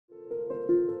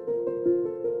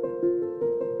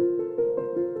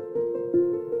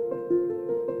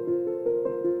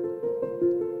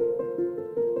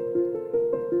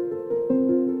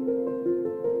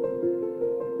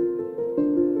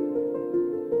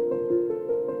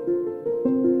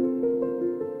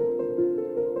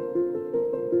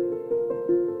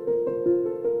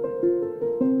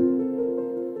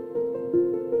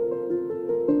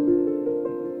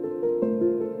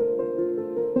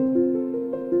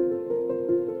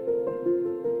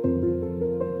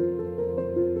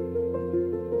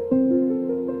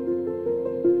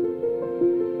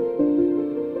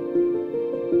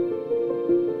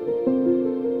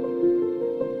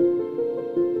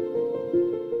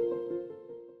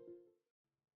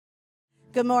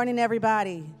Good morning,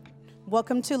 everybody.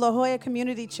 Welcome to La Jolla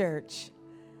Community Church.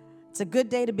 It's a good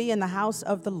day to be in the house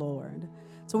of the Lord.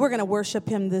 So we're going to worship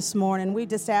him this morning. We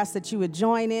just ask that you would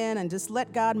join in and just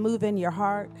let God move in your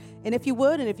heart. And if you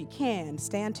would, and if you can,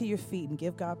 stand to your feet and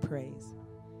give God praise.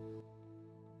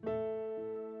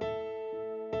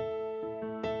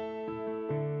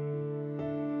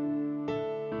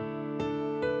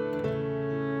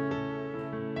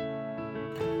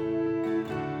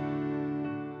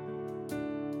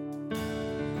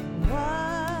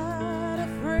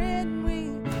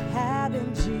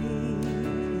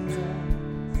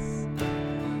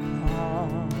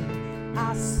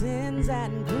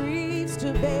 And griefs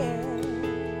to bear.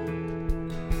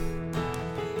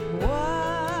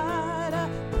 What a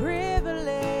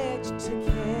privilege to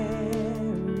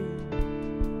carry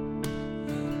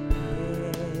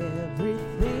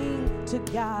everything to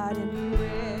God in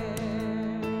prayer.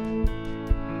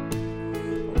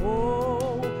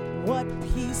 Oh, what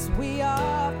peace we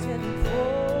often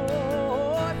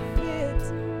forfeit.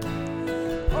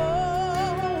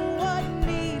 Oh, what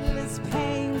needless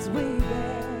pains we bear.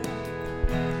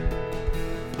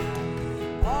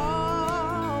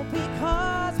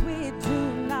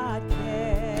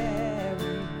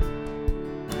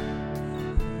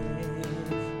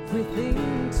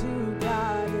 Everything to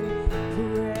God in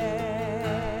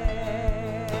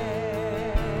prayer.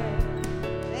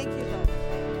 Thank you, Lord.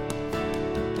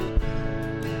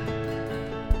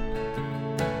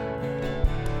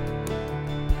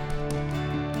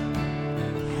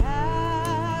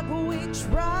 Have we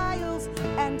trials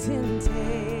and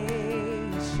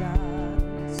temptations?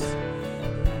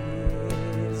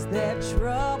 Is there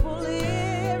trouble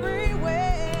everywhere?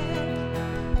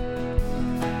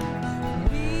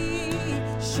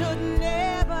 Should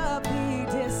never be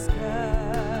discouraged.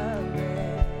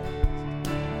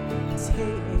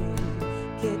 Take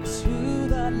it to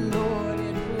the Lord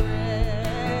in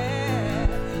prayer.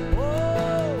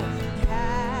 Oh,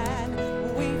 can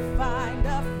we find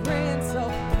a friend so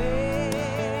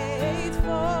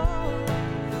faithful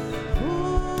who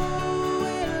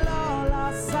will all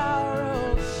our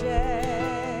sorrow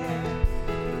share?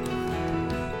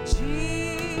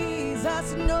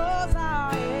 Jesus knows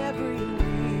our every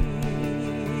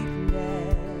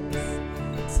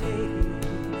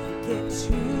get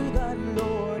to the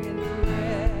Lord in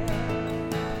prayer.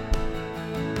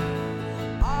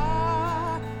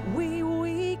 Are we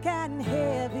weak and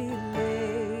heavy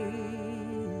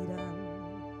laden,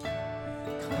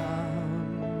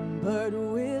 cumbered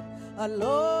with a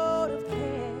load of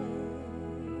care?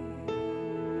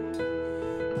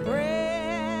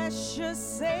 Precious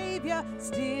Savior,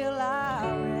 still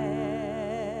our refuge.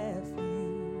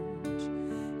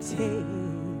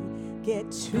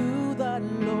 Get to the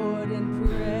Lord in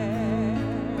prayer.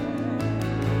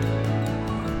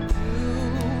 Do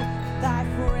thy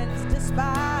friends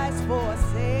despise,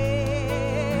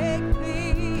 forsake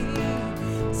thee?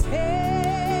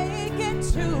 Take it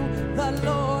to the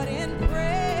Lord in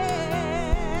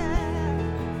prayer.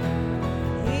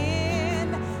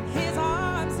 In his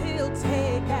arms he'll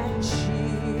take and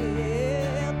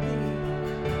shield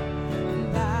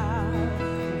thee. Thou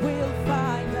wilt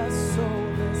find a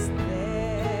solace there.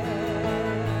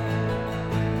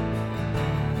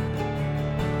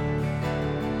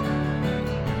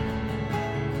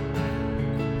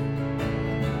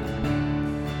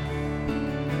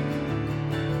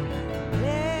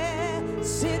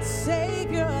 Blessed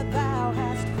Savior, thou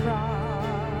hast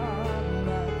promised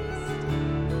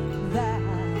that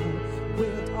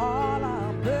wilt all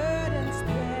our burdens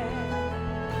bear.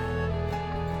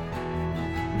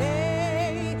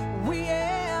 May we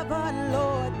ever,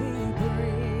 Lord, be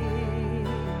bringing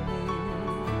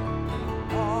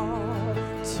all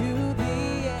to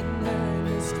thee in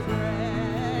earnest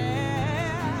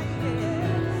prayer.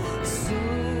 Yeah.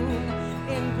 Soon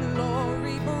in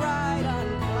glory bright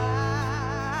unclouded,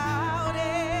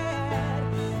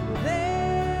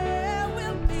 there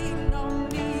will be no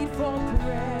need for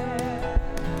prayer.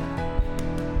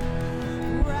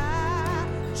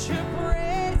 Rapture,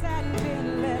 praise, and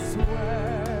endless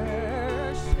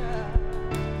worship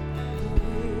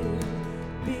will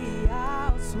be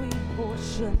our sweet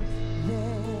portion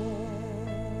there.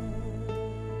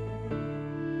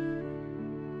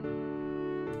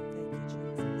 Thank you,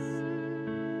 Jesus.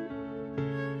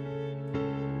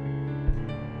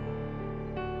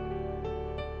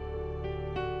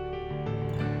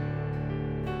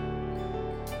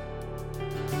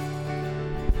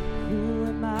 Who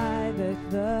am I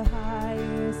that the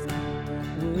highest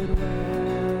would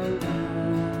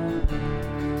welcome?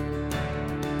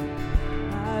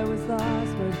 I was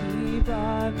lost, but he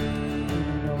brought me.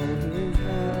 Know his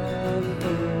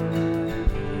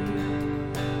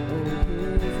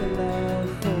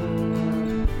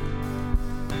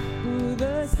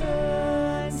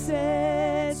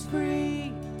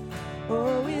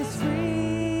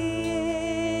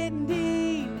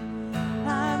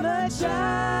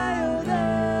child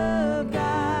of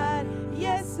God.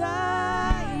 Yes,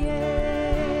 I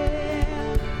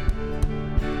am.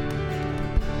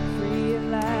 Free at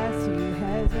last, He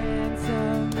has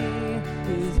ransomed me.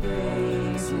 His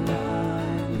grace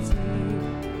runs deep.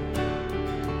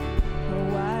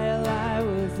 While I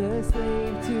was a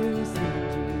slave to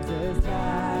sin, Jesus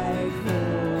died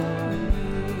for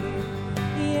me.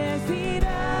 Yes, He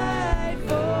died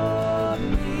for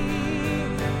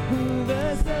me. Who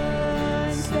the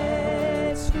Son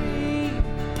sets free,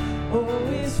 oh,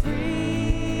 is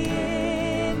free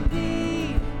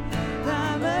indeed.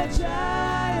 I'm a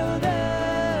child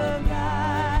of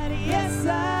God. Yes,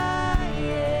 I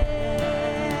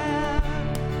am.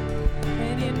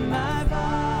 And in my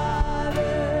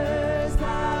Father's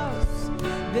house,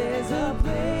 there's a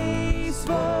place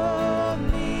for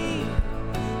me.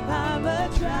 I'm a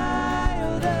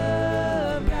child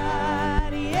of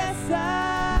God. Yes,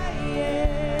 I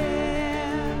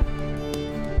am.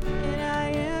 And I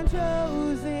am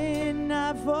chosen,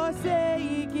 not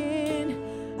forsaken.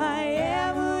 I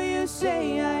am who you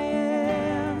say I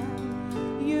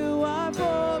am. You are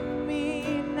for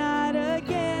me, not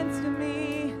against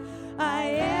me. I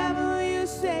am who you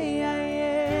say I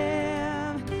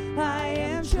am. I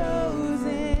am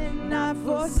chosen, not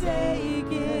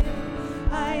forsaken.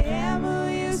 I am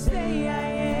who you say I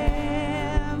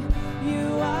am.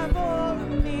 You are for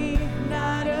me,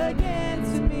 not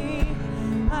against me.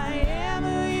 I am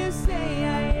who you say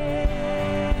I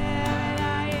am. And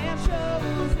I am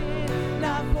chosen,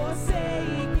 not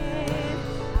forsaken.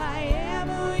 I am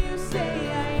who you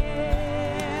say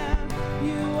I am.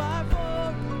 You are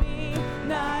for me,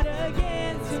 not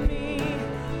against me.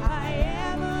 I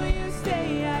am who you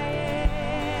say I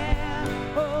am.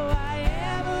 Oh, I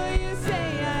am who you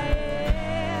say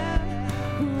I am.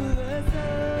 Who the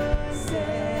Son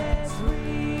sets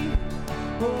free,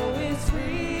 oh, is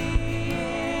free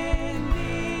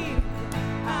indeed.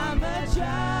 I'm a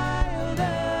child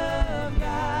of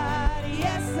God.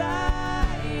 Yes,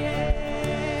 I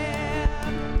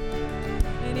am.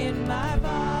 And in my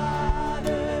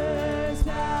Father's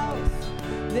house,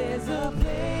 there's a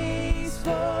place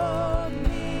for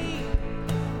me.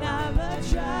 I'm a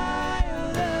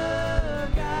child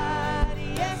of God.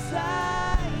 Yes,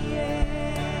 I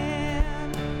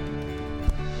am.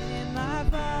 In my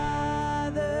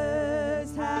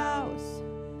Father's house,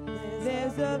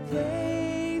 there's a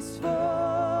place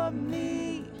for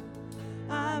me.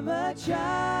 I'm a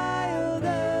child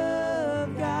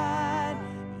of God.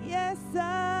 Yes,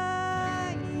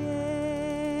 I am.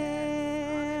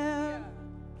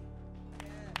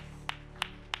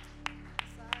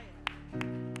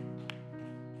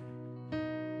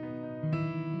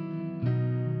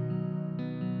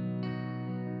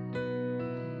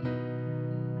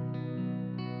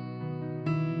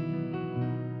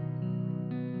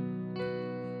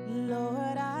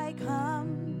 Lord, I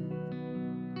come,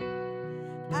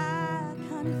 I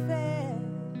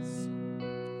confess,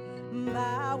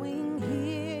 bowing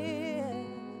here,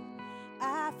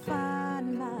 I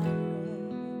find my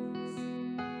rest,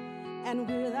 and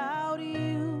without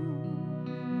you,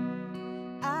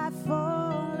 I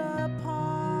fall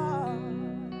apart.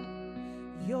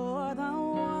 You're the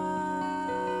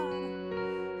one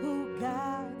who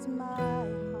guides my heart.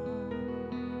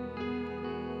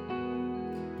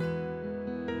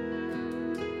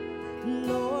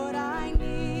 Lord, I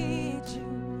need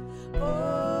you.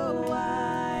 Oh,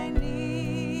 I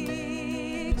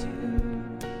need you.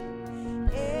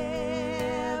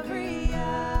 Every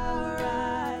hour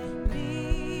I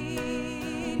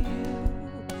need you.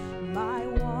 My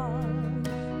one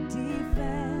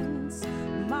defense,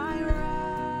 my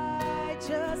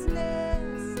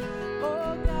righteousness.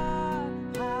 Oh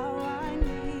God, how I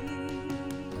need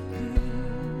you.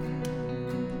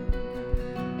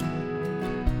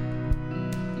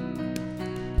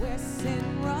 Where sin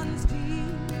runs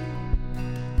deep,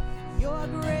 your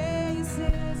grace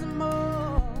is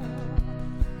more.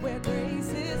 Where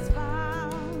grace is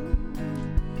found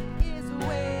is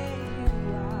where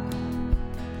you are.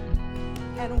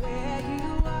 And where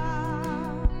you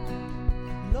are,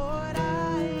 Lord,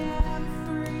 I am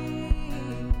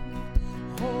free.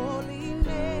 Holiness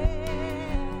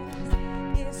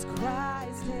is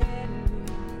Christ in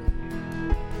me.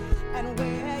 And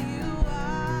where you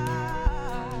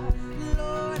are,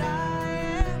 Lord, I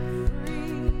am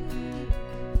free.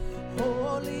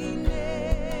 Holiness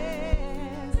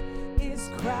is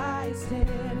Christ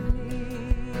in me.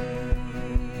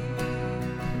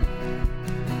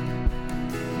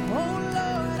 Oh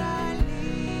Lord, I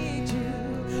need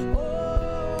you.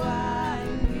 Oh, I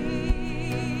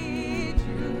need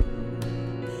you.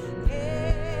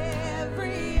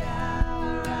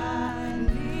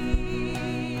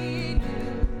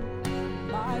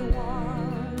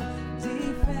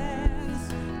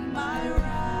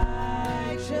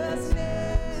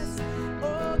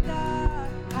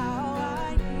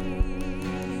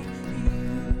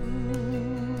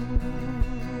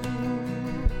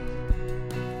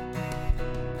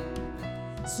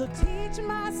 So teach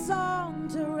my song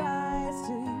to rise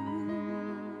to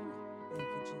you. Thank you,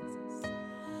 Jesus.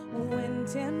 When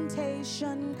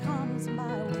temptation comes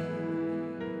my way,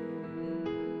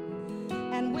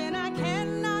 and when I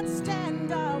cannot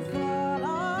stand, I'll fall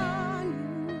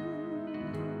on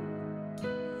you.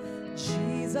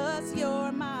 Jesus,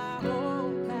 you're my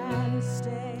hope and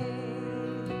stay.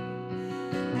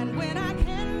 And when I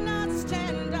cannot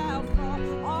stand, I'll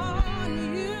fall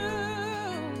on you.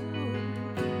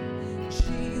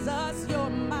 Jesus, you're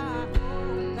my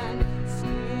hope and stay.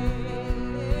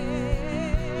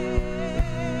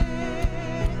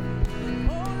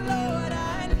 Oh Lord,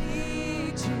 I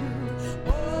need you.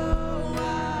 Oh,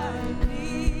 I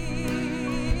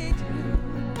need you.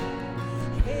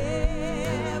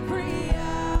 Every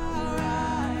hour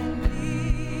I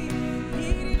need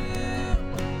you.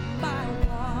 My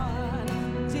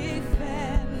one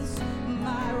defense,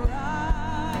 my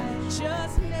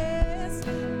righteousness.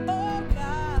 Oh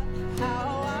God,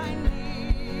 how I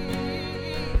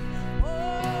need.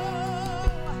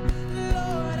 Oh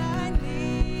Lord, I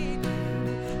need you.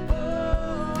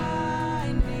 Oh,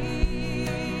 I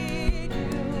need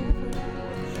you.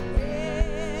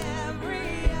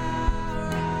 Every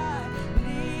hour I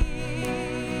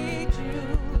need you.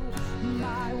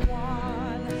 My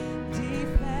one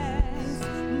defense,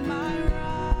 my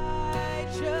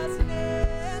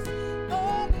righteousness.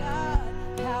 Oh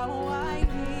God, how I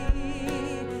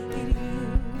need you.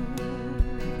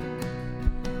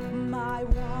 My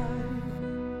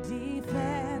one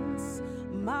defense,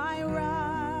 my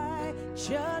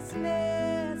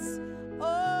righteousness.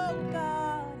 Oh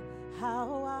God,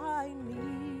 how I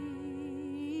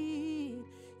need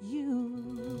you.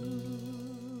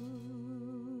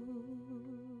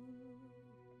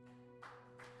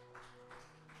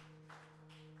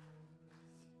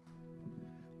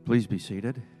 Please be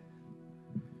seated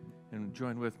and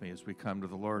join with me as we come to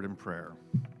the Lord in prayer.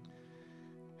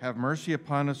 Have mercy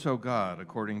upon us, O God,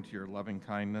 according to your loving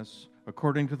kindness,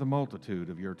 according to the multitude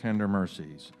of your tender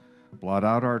mercies. Blot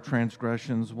out our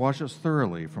transgressions, wash us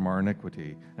thoroughly from our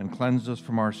iniquity, and cleanse us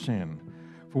from our sin.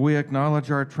 For we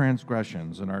acknowledge our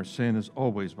transgressions, and our sin is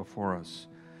always before us.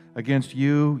 Against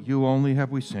you, you only have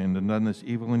we sinned and done this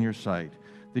evil in your sight,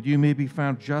 that you may be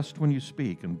found just when you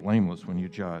speak and blameless when you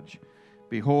judge.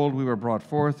 Behold, we were brought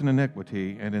forth in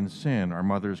iniquity, and in sin our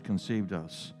mothers conceived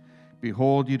us.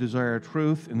 Behold, you desire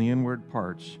truth in the inward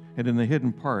parts, and in the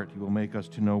hidden part you will make us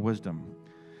to know wisdom.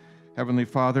 Heavenly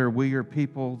Father, we, your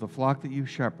people, the flock that you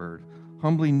shepherd,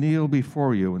 humbly kneel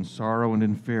before you in sorrow and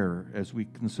in fear as we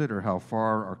consider how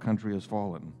far our country has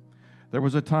fallen. There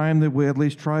was a time that we at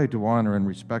least tried to honor and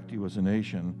respect you as a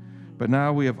nation, but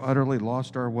now we have utterly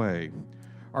lost our way.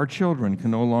 Our children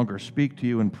can no longer speak to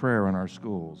you in prayer in our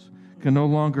schools, can no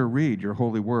longer read your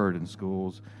holy word in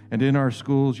schools, and in our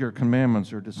schools your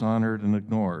commandments are dishonored and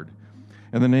ignored.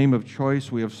 In the name of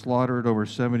choice, we have slaughtered over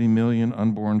 70 million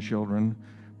unborn children.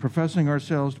 Professing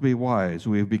ourselves to be wise,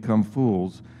 we have become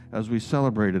fools as we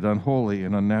celebrated unholy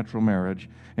and unnatural marriage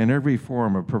and every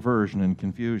form of perversion and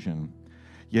confusion.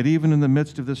 Yet even in the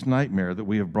midst of this nightmare that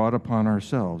we have brought upon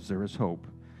ourselves, there is hope.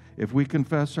 If we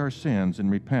confess our sins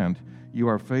and repent, you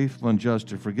are faithful and just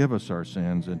to forgive us our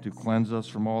sins and to cleanse us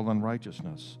from all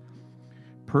unrighteousness.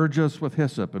 Purge us with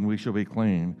hyssop, and we shall be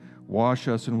clean. Wash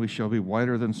us, and we shall be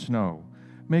whiter than snow.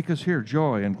 Make us hear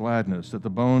joy and gladness, that the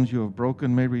bones you have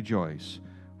broken may rejoice.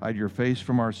 Hide your face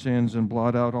from our sins and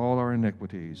blot out all our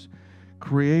iniquities.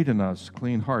 Create in us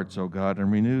clean hearts, O God,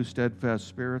 and renew steadfast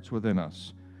spirits within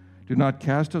us. Do not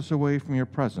cast us away from your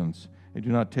presence, and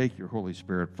do not take your Holy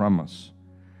Spirit from us.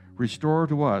 Restore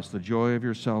to us the joy of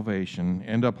your salvation,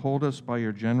 and uphold us by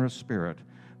your generous Spirit.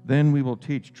 Then we will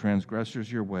teach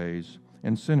transgressors your ways,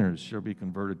 and sinners shall be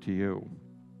converted to you.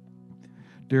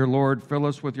 Dear Lord, fill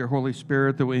us with your Holy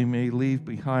Spirit, that we may leave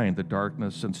behind the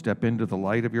darkness and step into the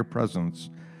light of your presence.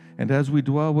 And as we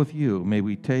dwell with you, may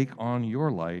we take on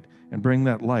your light and bring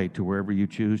that light to wherever you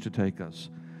choose to take us.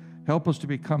 Help us to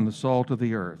become the salt of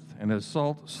the earth, and as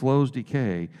salt slows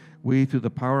decay, we, through the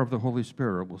power of the Holy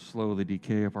Spirit, will slow the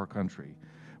decay of our country.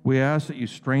 We ask that you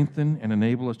strengthen and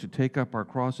enable us to take up our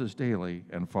crosses daily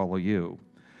and follow you,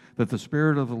 that the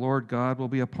Spirit of the Lord God will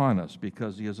be upon us,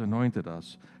 because he has anointed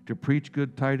us to preach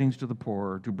good tidings to the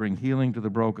poor, to bring healing to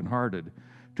the brokenhearted,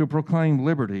 to proclaim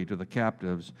liberty to the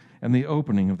captives, and the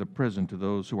opening of the prison to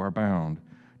those who are bound,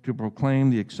 to proclaim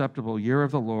the acceptable year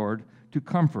of the Lord, to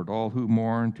comfort all who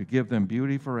mourn, to give them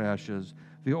beauty for ashes,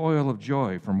 the oil of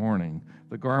joy for mourning,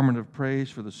 the garment of praise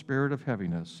for the spirit of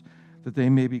heaviness, that they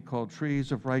may be called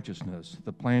trees of righteousness,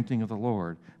 the planting of the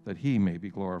Lord, that he may be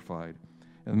glorified.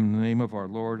 In the name of our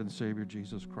Lord and Savior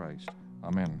Jesus Christ.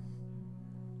 Amen.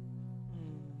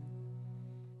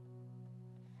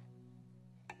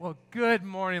 Well, good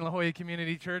morning, La Jolla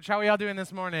Community Church. How are y'all doing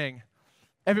this morning?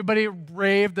 Everybody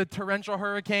braved the torrential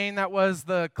hurricane that was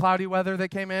the cloudy weather that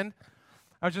came in?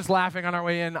 I was just laughing on our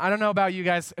way in. I don't know about you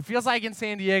guys. It feels like in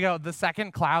San Diego, the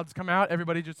second clouds come out,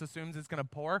 everybody just assumes it's going to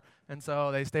pour, and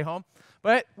so they stay home.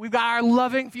 But we've got our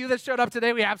loving few that showed up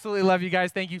today. We absolutely love you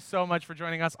guys. Thank you so much for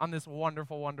joining us on this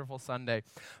wonderful, wonderful Sunday.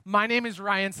 My name is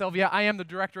Ryan Sylvia. I am the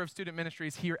Director of Student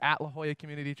Ministries here at La Jolla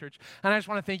Community Church, and I just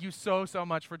want to thank you so, so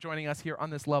much for joining us here on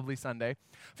this lovely Sunday.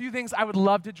 A few things I would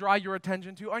love to draw your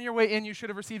attention to. On your way in, you should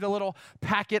have received a little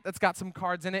packet that's got some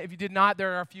cards in it. If you did not,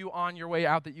 there are a few on your way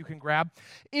out that you can grab.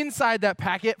 Inside that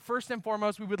packet, first and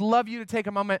foremost, we would love you to take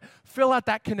a moment, fill out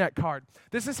that Connect card.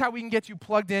 This is how we can get you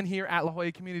plugged in here at La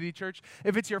Jolla Community Church.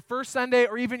 If it's your first Sunday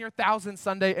or even your 1000th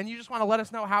Sunday and you just want to let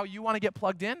us know how you want to get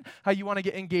plugged in, how you want to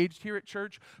get engaged here at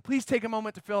church, please take a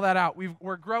moment to fill that out.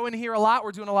 We're growing here a lot.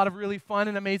 We're doing a lot of really fun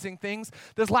and amazing things.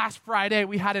 This last Friday,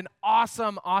 we had an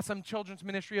awesome children's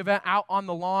ministry event out on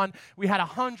the lawn. We had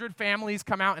 100 families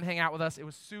come out and hang out with us. It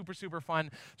was super, super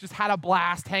fun. Just had a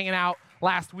blast hanging out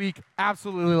last week.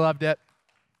 Absolutely loved it.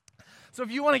 So if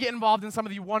you want to get involved in some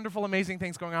of the wonderful, amazing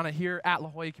things going on here at La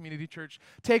Jolla Community Church,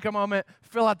 take a moment,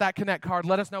 fill out that Connect card.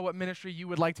 Let us know what ministry you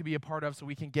would like to be a part of so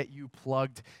we can get you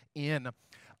plugged in.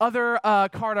 Other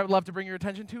card I would love to bring your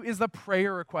attention to is the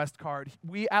prayer request card.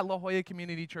 We at La Jolla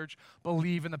Community Church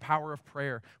believe in the power of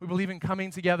prayer. We believe in coming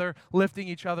together, lifting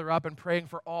each other up, and praying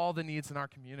for all the needs in our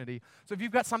community. So if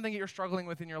you've got something that you're struggling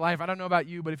with in your life, I don't know about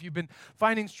you, but if you've been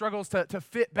finding struggles to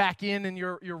fit back in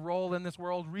your role in this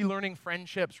world, relearning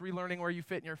friendships, relearning where you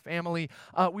fit in your family,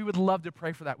 we would love to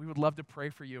pray for that. We would love to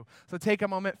pray for you. So take a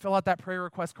moment, fill out that prayer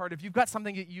request card. If you've got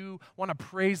something that you want to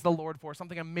praise the Lord for,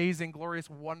 something amazing, glorious,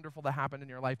 wonderful that happened in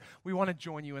your life, we want to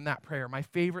join you in that prayer. My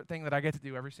favorite thing that I get to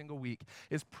do every single week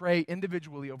is pray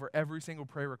individually over every single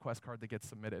prayer request card that gets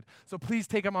submitted. So please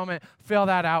take a moment, fill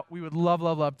that out. We would love,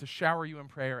 love, love to shower you in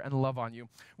prayer and love on you.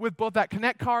 With both that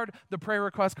Connect card, the prayer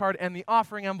request card, and the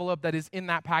offering envelope that is in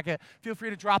that packet, feel free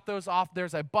to drop those off.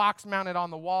 There's a box mounted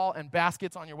on the wall and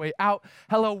baskets on your way out.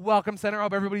 Hello, Welcome Center. I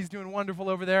hope everybody's doing wonderful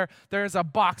over there. There's a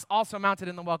box also mounted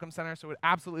in the Welcome Center, so we'd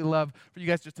absolutely love for you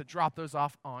guys just to drop those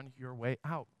off on your way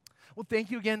out. Well,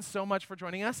 thank you again so much for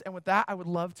joining us. And with that, I would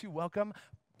love to welcome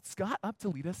Scott up to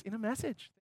lead us in a message.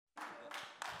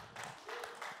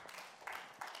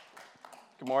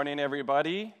 Good morning,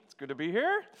 everybody. It's good to be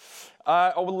here.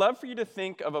 I would love for you to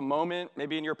think of a moment,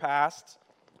 maybe in your past,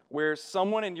 where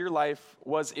someone in your life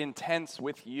was intense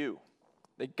with you.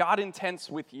 They got intense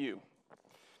with you.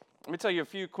 Let me tell you a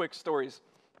few quick stories.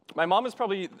 My mom is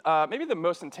probably maybe the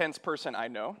most intense person I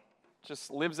know. Just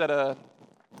lives at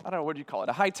I don't know, what do you call it?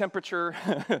 A high temperature,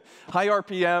 high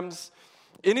RPMs.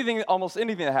 Almost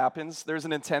anything that happens, there's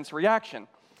an intense reaction.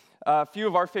 A few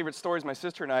of our favorite stories, my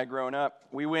sister and I growing up,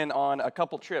 we went on a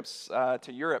couple trips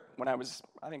to Europe when I was,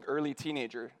 I think, early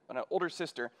teenager, and an older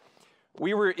sister.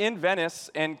 We were in Venice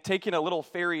and taking a little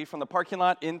ferry from the parking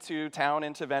lot into town,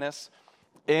 into Venice.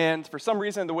 And for some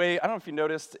reason, I don't know if you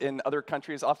noticed in other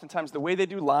countries, oftentimes the way they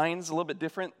do lines is a little bit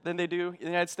different than they do in the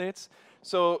United States.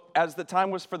 So as the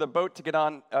time was for the boat to get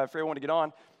on, for everyone to get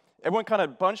on, everyone kind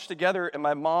of bunched together, and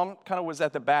my mom kind of was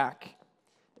at the back.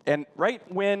 And right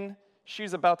when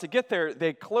she's about to get there,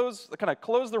 they close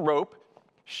the rope.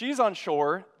 She's on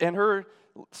shore, and her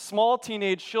small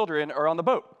teenage children are on the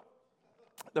boat.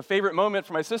 The favorite moment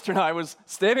for my sister and I was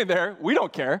standing there, we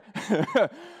don't care,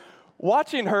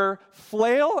 watching her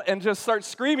flail and just start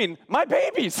screaming, "My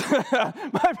babies!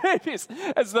 My babies!"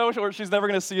 as though she's never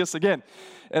going to see us again.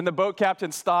 And the boat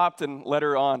captain stopped and let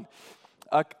her on.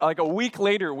 Like a week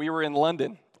later, we were in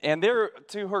London, and there,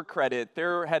 to her credit,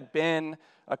 there had been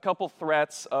a couple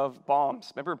threats of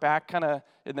bombs. Remember back kind of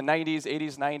in the 90s,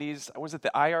 80s, 90s, was it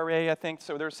the IRA, I think?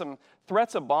 So there's some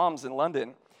threats of bombs in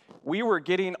London. We were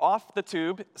getting off the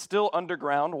tube, still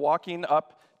underground, walking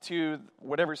up to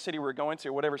whatever city we're going to,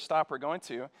 whatever stop we're going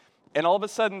to, and all of a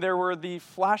sudden there were the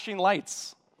flashing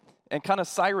lights and kind of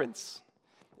sirens.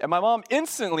 And my mom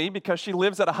instantly, because she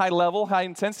lives at a high level, high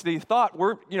intensity, thought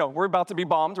we're about to be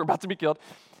bombed, we're about to be killed.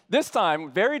 This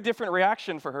time, very different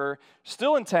reaction for her,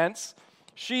 still intense.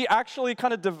 She actually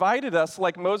kind of divided us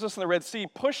like Moses in the Red Sea,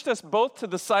 pushed us both to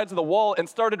the sides of the wall and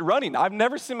started running. I've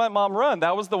never seen my mom run.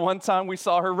 That was the one time we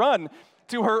saw her run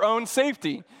to her own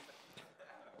safety.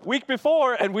 Week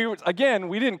before, and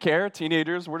we didn't care,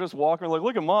 teenagers, we're just walking, we're like,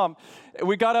 look at mom.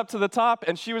 We got up to the top,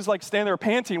 and she was like standing there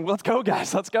panting, let's go,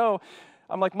 guys, let's go.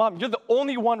 I'm like, Mom, you're the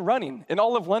only one running in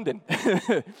all of London.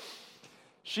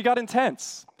 She got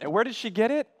intense. And where did she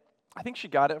get it? I think she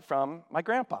got it from my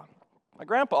grandpa. My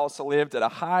grandpa also lived at a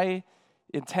high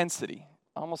intensity.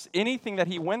 Almost anything that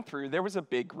he went through, there was a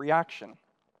big reaction.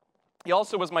 He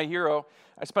also was my hero.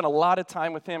 I spent a lot of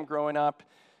time with him growing up,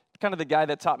 kind of the guy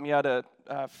that taught me how to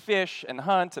fish and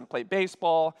hunt and play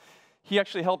baseball. He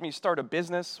actually helped me start a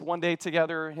business one day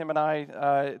together, him and I.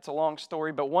 It's a long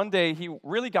story, but one day he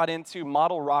really got into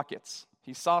model rockets.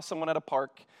 He saw someone at a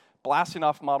park blasting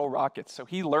off model rockets, so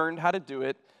he learned how to do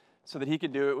it so that he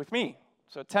could do it with me.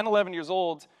 So at 10, 11 years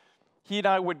old, he and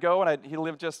I would go, and he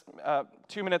lived just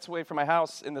 2 minutes away from my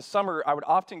house. In the summer, I would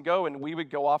often go, and we would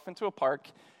go off into a park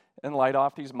and light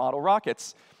off these model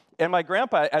rockets. And my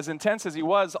grandpa, as intense as he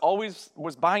was, always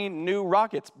was buying new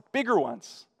rockets, bigger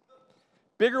ones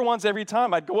every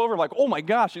time. I'd go over like, oh my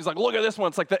gosh. He's like, look at this one.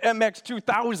 It's like the MX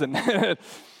 2000.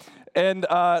 And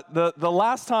the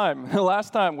last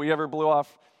time we ever blew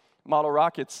off model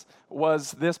rockets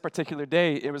was this particular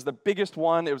day. It was the biggest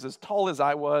one. It was as tall as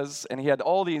I was, and he had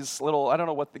all these little, I don't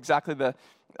know what exactly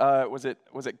was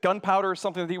it gunpowder or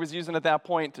something that he was using at that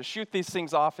point to shoot these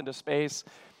things off into space.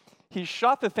 He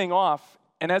shot the thing off,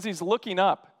 and as he's looking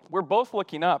up, we're both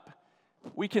looking up,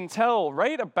 we can tell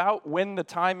right about when the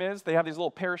time is. They have these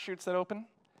little parachutes that open.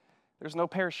 There's no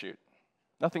parachute.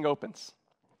 Nothing opens.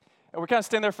 And we're kind of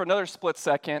standing there for another split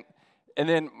second, and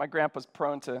then my grandpa's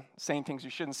prone to saying things you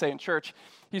shouldn't say in church.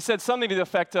 He said something to the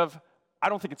effect of, I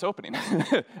don't think it's opening.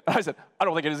 I said, I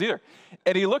don't think it is either.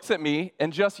 And he looks at me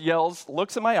and just yells,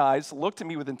 looks in my eyes, looked at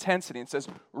me with intensity and says,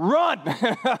 run!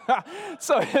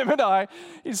 So him and I,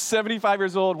 he's 75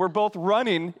 years old, we're both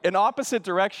running in opposite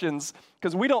directions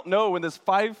because we don't know when this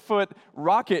 5-foot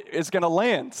rocket is going to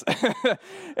land.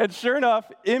 And sure enough,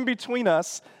 in between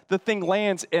us, the thing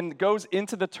lands and goes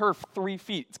into the turf 3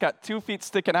 feet. It's got 2 feet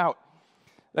sticking out.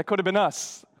 That could have been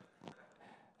us.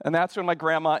 And that's when my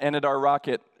grandma ended our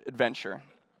rocket adventure.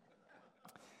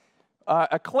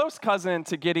 A close cousin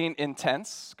to getting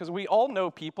intense, because we all know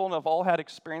people and have all had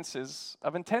experiences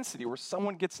of intensity where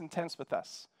someone gets intense with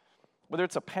us. Whether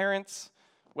it's a parent,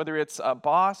 whether it's a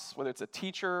boss, whether it's a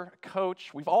teacher, a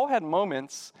coach, we've all had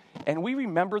moments, and we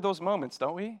remember those moments,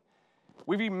 don't we?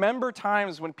 We remember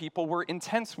times when people were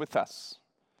intense with us.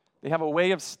 They have a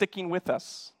way of sticking with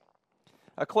us.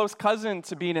 A close cousin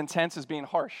to being intense is being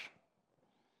harsh.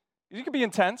 You can be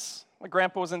intense. My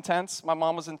grandpa was intense. My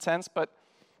mom was intense, but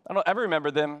I don't ever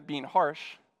remember them being harsh.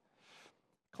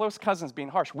 Close cousins being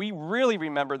harsh. We really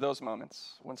remember those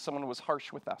moments when someone was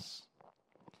harsh with us.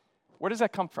 Where does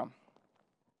that come from?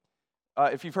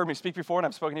 If you've heard me speak before, and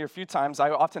I've spoken here a few times, I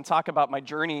often talk about my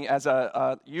journey as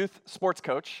a youth sports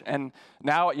coach. And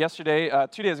now, yesterday,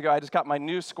 2 days ago, I just got my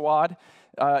new squad,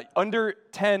 under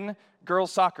 10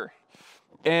 girls soccer.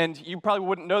 And you probably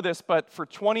wouldn't know this, but for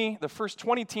the first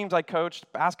 20 teams I coached,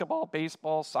 basketball,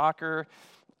 baseball, soccer,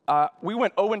 we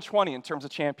went 0-20 in terms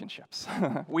of championships.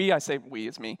 I say we,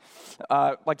 it's me.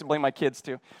 Like to blame my kids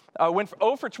too. Went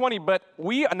 0-20, but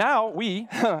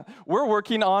we're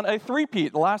working on a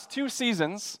three-peat. The last 2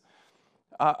 seasons,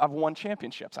 I've won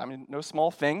championships. I mean, no small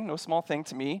thing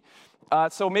to me.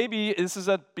 So maybe this is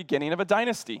a beginning of a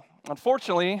dynasty.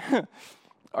 Unfortunately,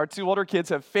 our 2 older kids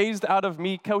have phased out of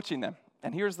me coaching them.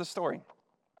 And here's the story.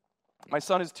 My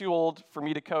son is too old for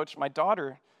me to coach. My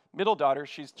daughter, middle daughter,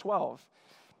 she's 12.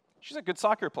 She's a good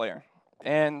soccer player.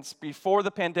 And before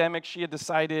the pandemic, she had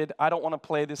decided, I don't want to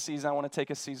play this season. I want to take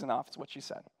a season off. That's what she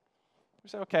said. We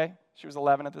said, okay. She was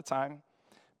 11 at the time.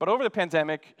 But over the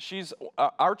pandemic, she's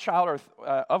our child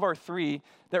of our 3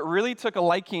 that really took a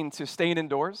liking to staying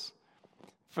indoors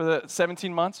for the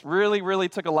 17 months. Really, really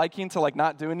took a liking to like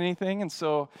not doing anything. And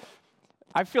so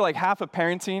I feel like half of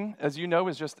parenting, as you know,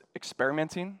 is just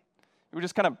experimenting. We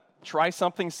just kind of try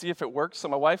something, see if it works. So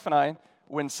my wife and I,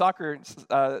 when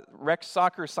rec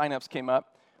soccer signups came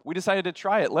up, we decided to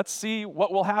try it. Let's see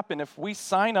what will happen if we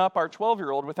sign up our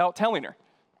 12-year-old without telling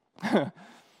her.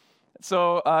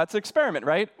 So it's an experiment,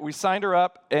 right? We signed her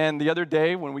up, and the other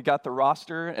day when we got the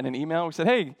roster and an email, we said,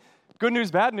 hey, good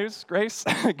news, bad news, Grace.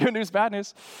 Good news, bad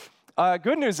news.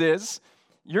 Good news is,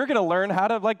 you're going to learn how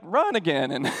to like run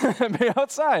again and be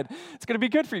outside. It's going to be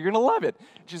good for you. You're going to love it.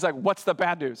 She's like, what's the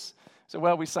bad news? So,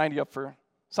 well, we signed you up for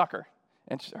soccer.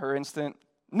 And her instant,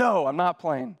 no, I'm not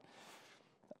playing.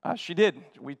 She did.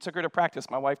 We took her to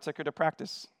practice. My wife took her to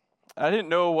practice. I didn't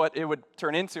know what it would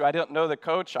turn into. I didn't know the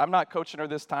coach. I'm not coaching her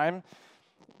this time.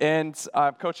 And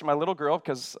I'm coaching my little girl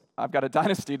because I've got a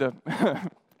dynasty to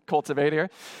cultivate here.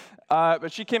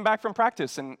 But she came back from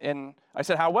practice, and I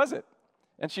said, how was it?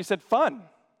 And she said, fun.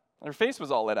 And her face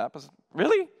was all lit up. I said,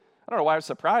 really? I don't know why I was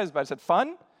surprised, but I said,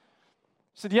 fun?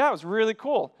 She said, yeah, it was really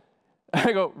cool.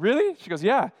 I go, really? She goes,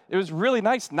 yeah, it was really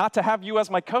nice not to have you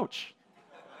as my coach.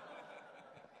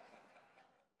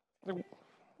 Like, what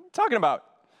are you talking about?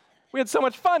 We had so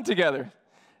much fun together.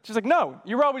 She's like, no,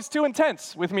 you were always too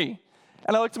intense with me.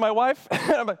 And I looked at my wife,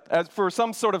 as for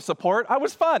some sort of support. I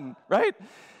was fun, right?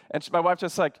 And my wife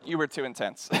just like, you were too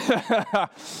intense.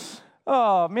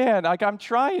 Oh, man, like I'm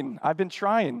trying. I've been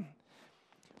trying.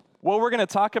 What we're going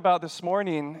to talk about this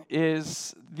morning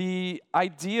is the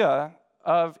idea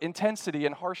of intensity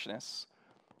and harshness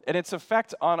and its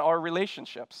effect on our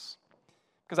relationships.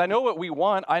 Because I know what we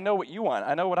want. I know what you want.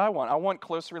 I know what I want. I want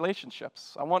close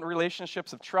relationships. I want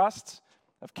relationships of trust,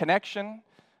 of connection.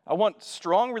 I want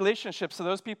strong relationships to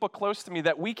those people close to me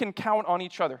that we can count on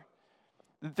each other.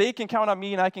 They can count on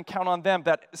me and I can count on them,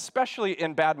 that especially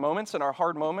in bad moments, in our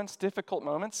hard moments, difficult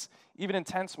moments, even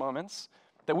intense moments,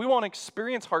 that we won't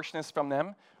experience harshness from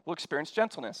them. We'll experience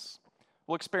gentleness.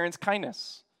 We'll experience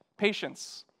kindness,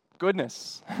 patience,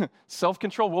 goodness,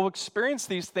 self-control. We'll experience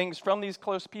these things from these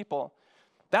close people.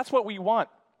 That's what we want.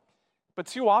 But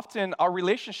too often, our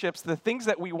relationships, the things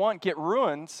that we want, get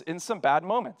ruined in some bad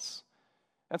moments.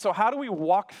 And so how do we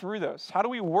walk through those? How do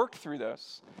we work through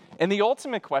those? And the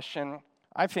ultimate question,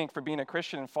 I think, for being a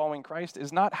Christian and following Christ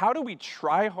is not how do we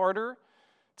try harder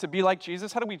to be like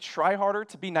Jesus? How do we try harder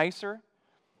to be nicer?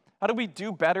 How do we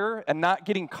do better and not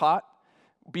getting caught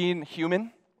being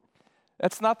human?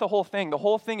 That's not the whole thing. The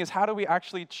whole thing is how do we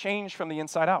actually change from the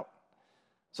inside out?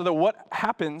 So that what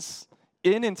happens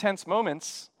in intense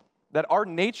moments, that our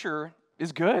nature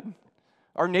is good.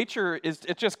 Our nature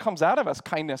it just comes out of us,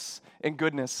 kindness and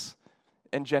goodness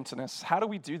and gentleness. How do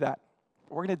we do that?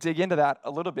 We're going to dig into that a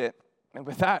little bit. And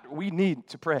with that, we need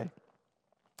to pray.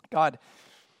 God,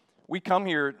 we come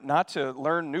here not to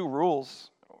learn new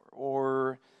rules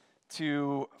or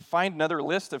to find another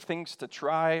list of things to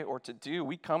try or to do.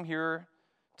 We come here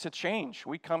to change.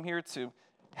 We come here to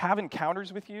have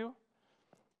encounters with you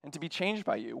and to be changed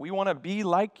by you. We want to be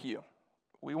like you.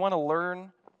 We want to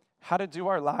learn how to do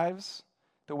our lives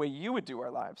the way you would do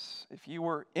our lives if you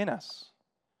were in us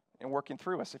and working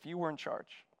through us, if you were in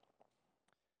charge.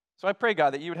 So I pray,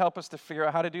 God, that you would help us to figure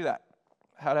out how to do that,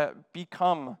 how to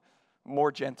become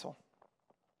more gentle.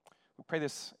 We pray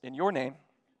this in your name.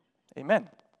 Amen.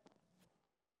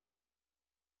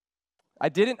 I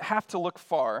didn't have to look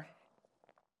far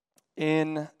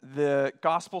in the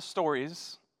gospel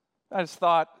stories. I just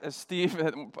thought, as Steve,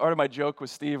 part of my joke with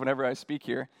Steve whenever I speak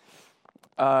here,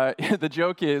 the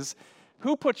joke is,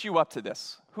 who put you up to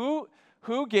this? Who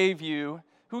gave you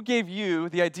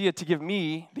the idea to give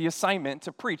me the assignment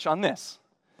to preach on this?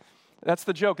 That's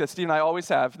the joke that Steve and I always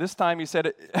have. This time he said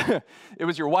it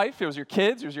was your wife, it was your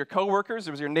kids, it was your coworkers,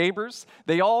 it was your neighbors.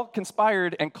 They all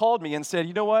conspired and called me and said,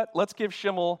 you know what, let's give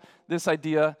Schimmel this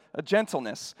idea of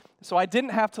gentleness. So I didn't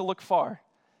have to look far.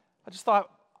 I just thought,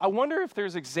 I wonder if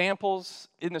there's examples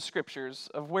in the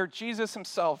scriptures of where Jesus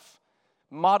himself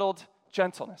modeled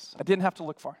gentleness. I didn't have to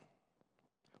look far.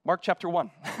 Mark chapter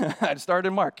 1. I started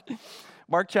in Mark.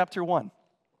 Mark chapter 1.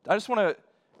 I just want to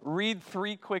read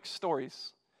 3 quick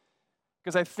stories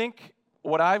because I think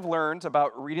what I've learned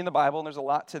about reading the Bible, and there's a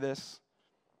lot to this,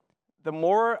 the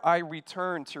more I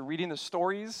return to reading the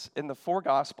stories in the 4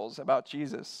 Gospels about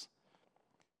Jesus,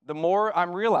 the more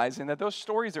I'm realizing that those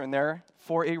stories are in there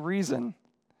for a reason.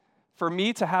 For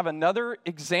me to have another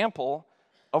example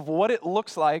of what it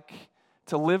looks like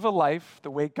to live a life the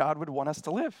way God would want us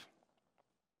to live.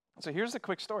 So here's the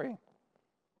quick story.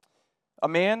 A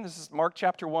man, this is Mark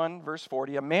chapter 1, verse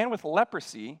 40, a man with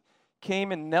leprosy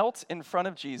came and knelt in front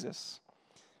of Jesus.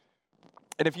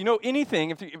 And if you know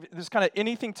anything, if there's kind of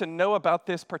anything to know about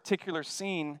this particular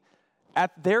scene,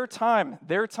 at their time,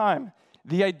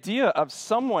 the idea of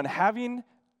someone having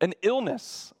an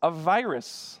illness, a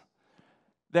virus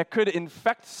that could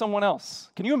infect someone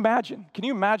else. Can you imagine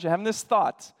having this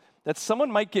thought that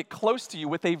someone might get close to you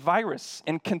with a virus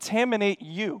and contaminate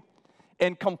you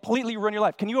and completely ruin your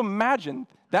life? Can you imagine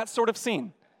that sort of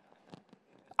scene?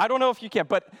 I don't know if you can,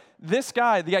 but this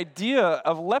guy, the idea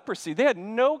of leprosy, they had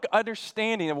no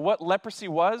understanding of what leprosy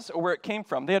was or where it came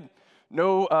from. They had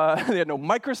no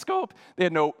microscope, they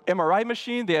had no MRI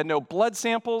machine, they had no blood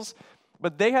samples,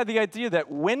 but they had the idea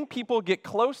that when people get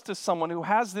close to someone who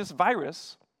has this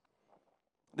virus,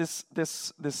 this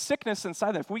sickness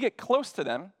inside them, if we get close to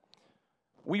them,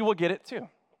 we will get it too.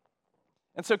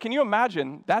 And so can you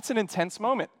imagine, that's an intense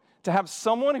moment, to have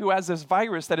someone who has this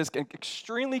virus that is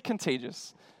extremely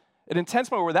contagious, an intense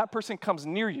moment where that person comes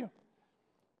near you,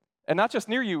 and not just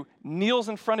near you, kneels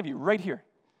in front of you, right here.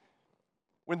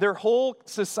 When their whole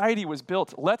society was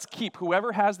built, let's keep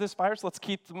whoever has this virus, let's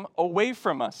keep them away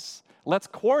from us. Let's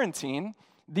quarantine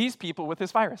these people with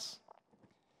this virus.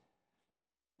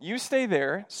 You stay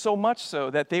there so much so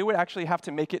that they would actually have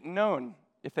to make it known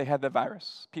if they had the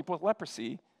virus. People with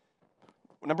leprosy,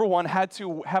 number one, had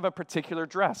to have a particular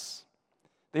dress.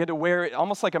 They had to wear,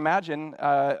 almost like imagine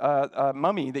a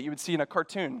mummy that you would see in a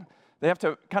cartoon. They have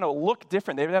to kind of look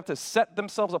different. They would have to set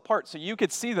themselves apart so you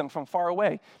could see them from far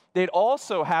away. They'd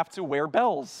also have to wear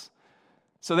bells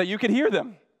so that you could hear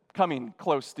them coming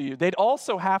close to you.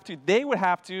 They would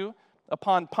have to,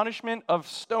 upon punishment of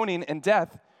stoning and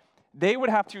death, they would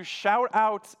have to shout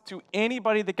out to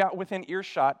anybody that got within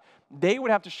earshot. They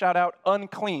would have to shout out,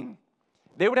 unclean.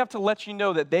 They would have to let you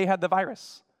know that they had the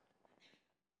virus.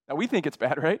 Now, we think it's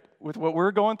bad, right? With what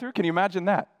we're going through. Can you imagine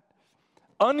that?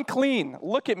 Unclean,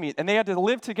 look at me. And they had to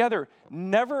live together,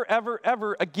 never, ever,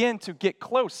 ever again to get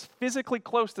close, physically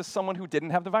close to someone who didn't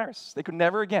have the virus. They could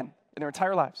never again in their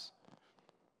entire lives.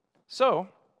 So,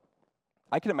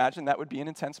 I can imagine that would be an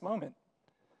intense moment.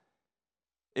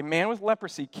 A man with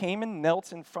leprosy came and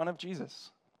knelt in front of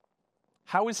Jesus.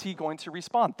 How is he going to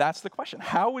respond? That's the question.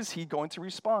 How is he going to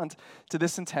respond to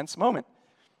this intense moment?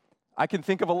 I can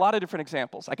think of a lot of different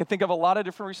examples. I could think of a lot of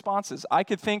different responses. I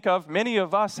could think of many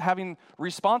of us having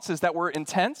responses that were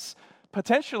intense,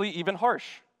 potentially even harsh.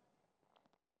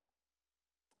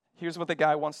 Here's what the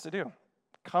guy wants to do.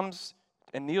 Comes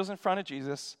and kneels in front of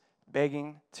Jesus,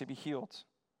 begging to be healed.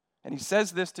 And he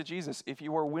says this to Jesus, if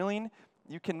you are willing,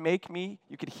 you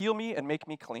could heal me and make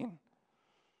me clean.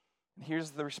 And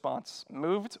here's the response.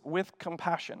 Moved with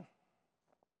compassion,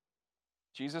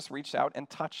 Jesus reached out and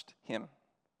touched him.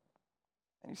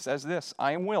 And he says this,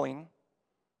 I am willing,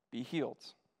 be healed.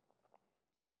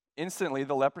 Instantly,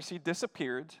 the leprosy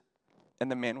disappeared and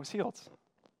the man was healed.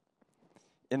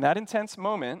 In that intense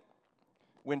moment,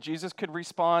 when Jesus could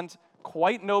respond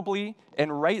quite nobly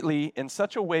and rightly in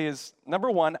such a way as,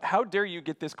 number one, how dare you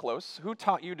get this close? Who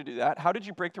taught you to do that? How did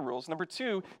you break the rules? Number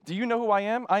two, do you know who I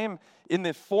am? I am in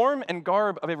the form and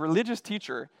garb of a religious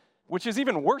teacher, which is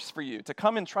even worse for you, to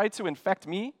come and try to infect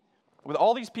me with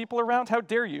all these people around. How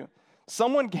dare you?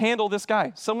 Someone handle this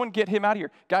guy. Someone get him out of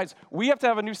here. Guys, we have to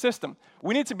have a new system.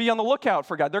 We need to be on the lookout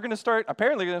for God. They're going to start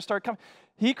coming.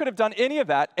 He could have done any of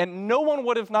that, and no one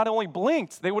would have not only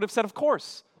blinked, they would have said, of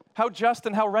course. How just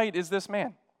and how right is this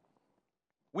man?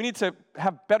 We need to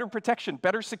have better protection,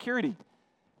 better security.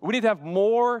 We need to have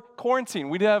more quarantine.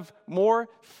 We need to have more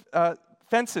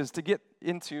fences to get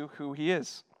into who he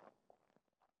is.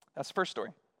 That's the first story.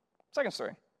 Second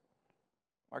story,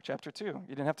 Mark chapter 2. You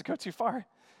didn't have to go too far.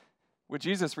 When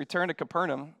Jesus returned to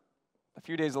Capernaum a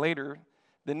few days later,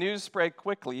 the news spread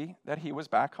quickly that he was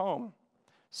back home.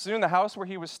 Soon the house where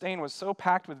he was staying was so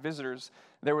packed with visitors,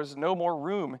 there was no more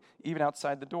room even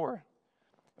outside the door.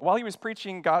 While he was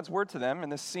preaching God's word to them in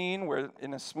the scene where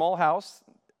in a small house,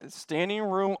 standing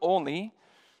room only,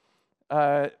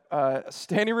 as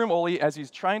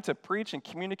he's trying to preach and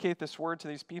communicate this word to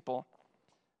these people,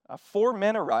 4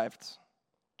 men arrived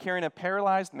carrying a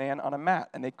paralyzed man on a mat,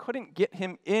 and they couldn't get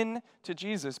him in to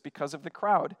Jesus because of the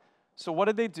crowd. So what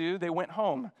did they do? They went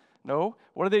home. No.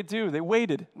 What did they do? They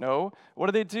waited. No. What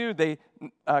did they do? They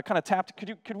kind of tapped.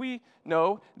 Could we?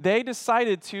 No. They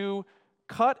decided to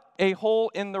cut a hole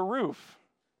in the roof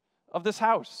of this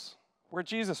house where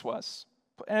Jesus was.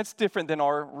 And it's different than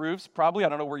our roofs, probably. I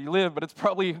don't know where you live, but it's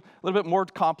probably a little bit more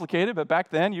complicated. But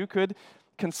back then, you could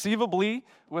conceivably,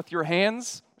 with your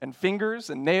hands and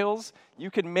fingers and nails, you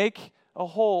could make a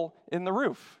hole in the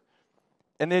roof.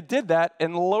 And they did that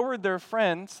and lowered their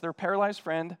paralyzed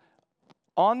friend,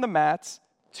 on the mats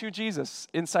to Jesus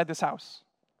inside this house.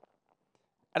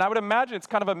 And I would imagine it's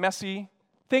kind of a messy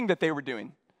thing that they were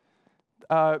doing.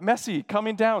 Messy,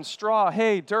 coming down, straw,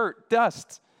 hay, dirt,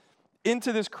 dust,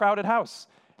 into this crowded house.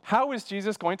 How is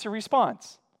Jesus going to respond?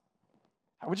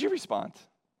 How would you respond?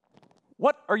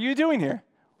 What are you doing here?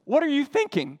 What are you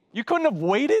thinking? You couldn't have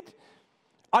waited?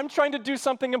 I'm trying to do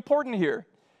something important here.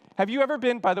 Have you ever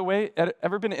been, by the way,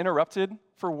 interrupted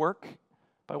for work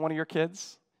by one of your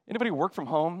kids? Anybody work from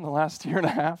home in the last year and a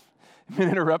half? Been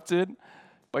interrupted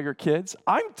by your kids?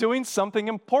 I'm doing something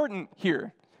important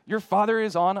here. Your father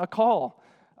is on a call.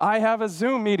 I have a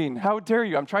Zoom meeting. How dare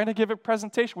you? I'm trying to give a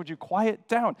presentation. Would you quiet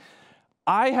down?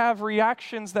 I have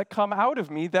reactions that come out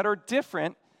of me that are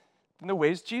different than the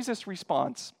ways Jesus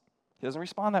responds. He doesn't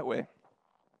respond that way.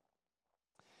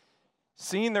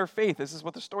 Seeing their faith, this is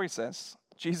what the story says.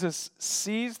 Jesus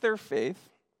sees their faith.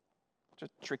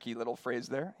 A tricky little phrase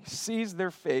there. He sees their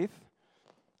faith.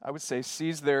 I would say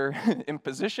sees their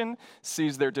imposition,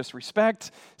 sees their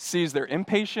disrespect, sees their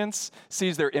impatience,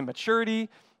 sees their immaturity.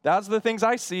 Those are the things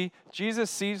I see. Jesus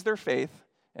sees their faith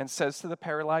and says to the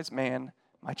paralyzed man,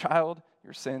 my child,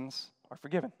 your sins are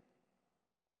forgiven.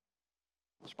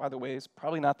 Which, by the way, is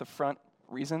probably not the front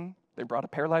reason they brought a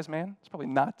paralyzed man. It's probably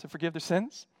not to forgive their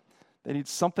sins. They need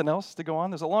something else to go on.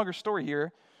 There's a longer story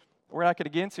here we're not going to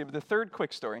get into, but the third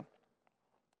quick story.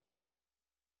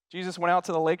 Jesus went out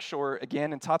to the lakeshore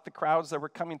again and taught the crowds that were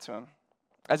coming to him.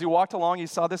 As he walked along, he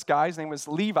saw this guy. His name was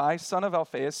Levi, son of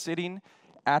Alphaeus, sitting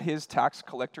at his tax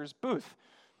collector's booth.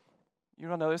 You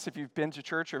don't know this if you've been to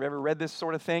church or have ever read this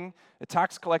sort of thing. A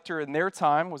tax collector in their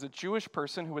time was a Jewish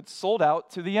person who had sold out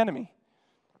to the enemy.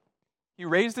 He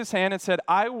raised his hand and said,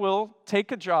 I will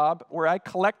take a job where I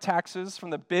collect taxes from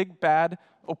the big, bad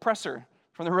oppressor,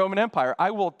 from the Roman Empire.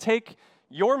 I will take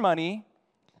your money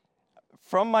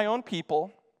from my own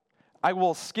people. I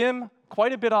will skim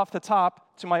quite a bit off the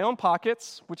top to my own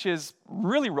pockets, which is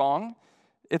really wrong.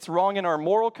 It's wrong in our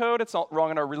moral code. It's wrong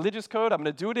in our religious code. I'm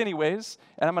going to do it anyways,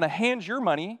 and I'm going to hand your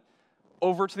money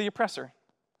over to the oppressor.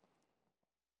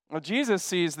 Well, Jesus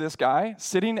sees this guy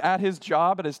sitting at his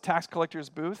job at his tax collector's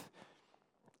booth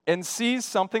and sees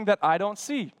something that I don't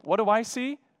see. What do I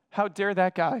see? How dare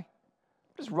that guy?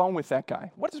 What is wrong with that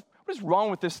guy? What is wrong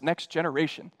with this next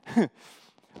generation?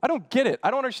 I don't get it.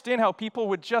 I don't understand how people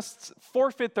would just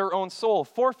forfeit their own soul,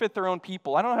 forfeit their own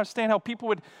people. I don't understand how people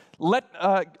would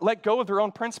let go of their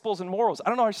own principles and morals. I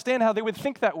don't understand how they would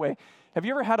think that way. Have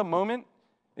you ever had a moment,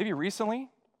 maybe recently,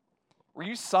 where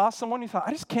you saw someone and you thought,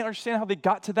 I just can't understand how they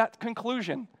got to that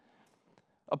conclusion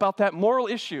about that moral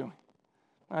issue?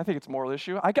 I think it's a moral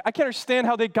issue. I can't understand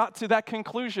how they got to that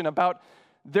conclusion about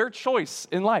their choice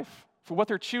in life for what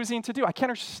they're choosing to do. I can't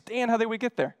understand how they would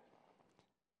get there.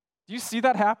 Do you see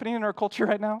that happening in our culture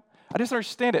right now? I just don't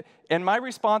understand it. And my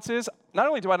response is, not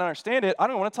only do I not understand it, I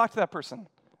don't want to talk to that person.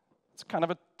 It's kind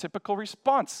of a typical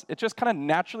response. It just kind of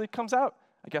naturally comes out.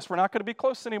 I guess we're not going to be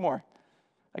close anymore.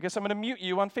 I guess I'm going to mute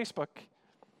you on Facebook.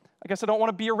 I guess I don't want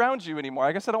to be around you anymore.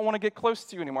 I guess I don't want to get close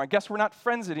to you anymore. I guess we're not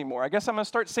friends anymore. I guess I'm going to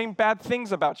start saying bad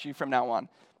things about you from now on.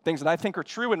 Things that I think are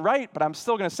true and right, but I'm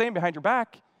still going to say them behind your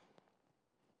back.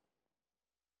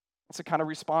 It's the kind of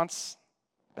response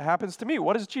that happens to me.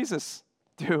 What does Jesus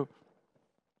do?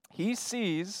 He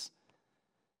sees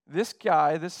this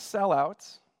guy, this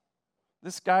sellout,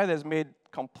 this guy that has made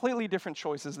completely different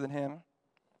choices than him,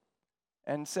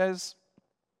 and says,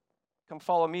 come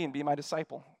follow me and be my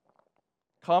disciple.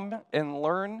 Come and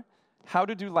learn how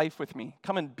to do life with me.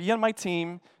 Come and be on my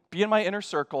team, be in my inner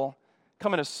circle.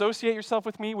 Come and associate yourself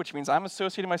with me, which means I'm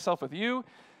associating myself with you.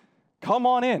 Come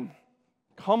on in.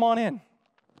 Come on in.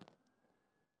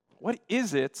 What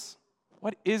is it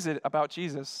about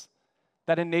Jesus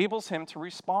that enables him to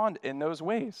respond in those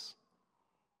ways?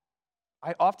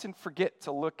 I often forget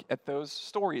to look at those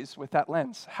stories with that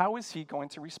lens. How is he going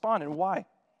to respond and why?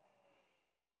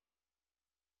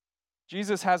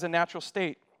 Jesus has a natural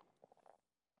state.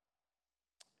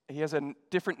 He has a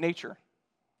different nature.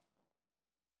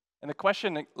 And the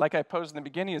question, like I posed in the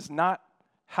beginning, is not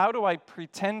how do I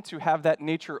pretend to have that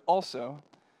nature also?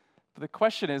 But the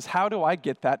question is, how do I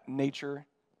get that nature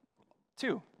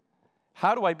too?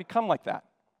 How do I become like that?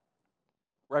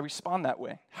 Or I respond that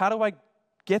way? How do I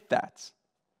get that?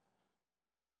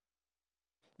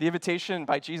 The invitation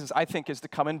by Jesus, I think, is to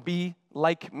come and be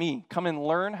like me. Come and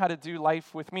learn how to do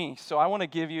life with me. So I want to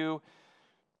give you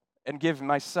and give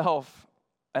myself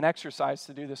an exercise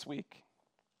to do this week.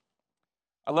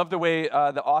 I love the way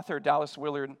the author Dallas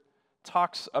Willard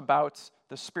talks about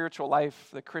the spiritual life,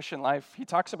 the Christian life. He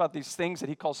talks about these things that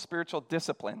he calls spiritual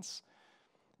disciplines.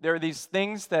 There are these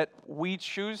things that we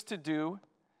choose to do,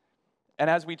 and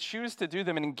as we choose to do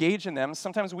them and engage in them,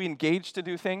 sometimes we engage to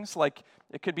do things like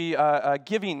it could be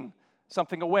giving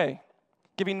something away,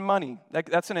 giving money.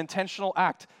 That's an intentional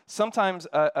act. Sometimes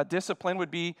a discipline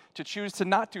would be to choose to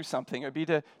not do something. It would be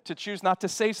to choose not to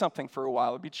say something for a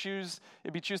while. It'd be choose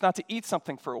not to eat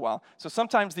something for a while. So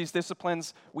sometimes these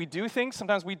disciplines, we do things,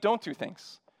 sometimes we don't do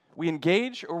things. We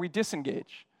engage or we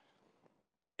disengage.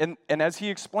 And as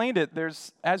he explained it,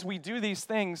 as we do these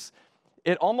things,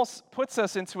 it almost puts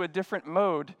us into a different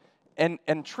mode and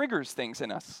triggers things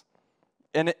in us.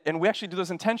 And we actually do this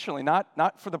intentionally,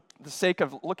 not for the sake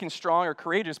of looking strong or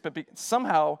courageous, but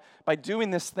somehow by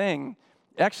doing this thing,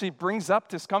 it actually brings up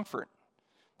discomfort.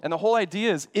 And the whole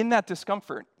idea is in that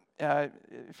discomfort,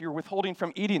 if you're withholding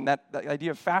from eating, that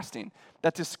idea of fasting,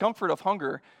 that discomfort of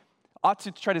hunger ought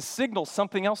to try to signal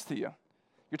something else to you.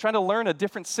 You're trying to learn a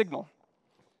different signal.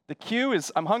 The cue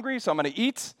is, I'm hungry, so I'm going to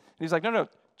eat. And he's like, no,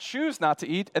 choose not to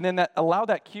eat, and then allow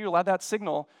that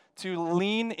signal to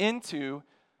lean into,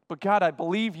 but God, I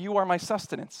believe you are my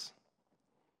sustenance.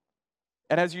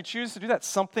 And as you choose to do that,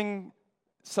 something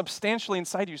substantially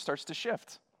inside you starts to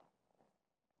shift.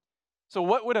 So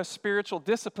what would a spiritual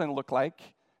discipline look like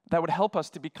that would help us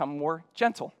to become more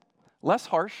gentle, less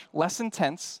harsh, less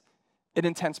intense in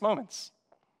intense moments?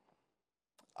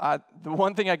 The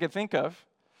one thing I could think of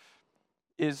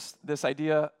is this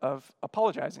idea of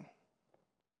apologizing.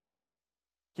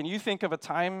 Can you think of a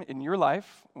time in your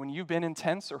life when you've been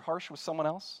intense or harsh with someone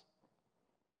else?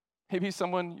 Maybe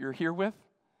someone you're here with,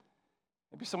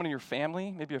 maybe someone in your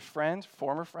family, maybe a friend,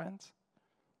 former friend.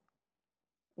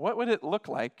 What would it look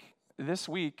like this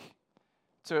week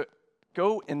to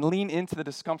go and lean into the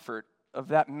discomfort of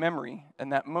that memory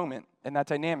and that moment and that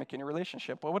dynamic in your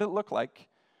relationship? What would it look like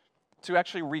to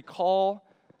actually recall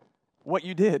what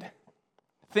you did?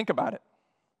 Think about it.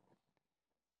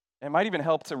 It might even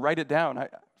help to write it down.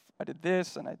 I did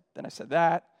this, and then I said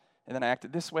that, and then I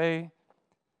acted this way.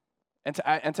 And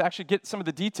to actually get some of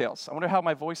the details. I wonder how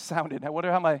my voice sounded. I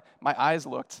wonder how my eyes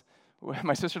looked.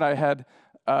 My sister and I had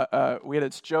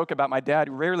this joke about my dad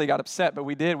who rarely got upset, but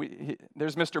we did.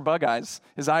 There's Mr. Bug Eyes.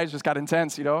 His eyes just got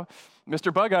intense,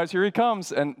 Mr. Bug Eyes, here he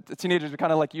comes. And the teenagers would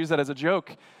kind of like use that as a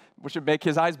joke, which would make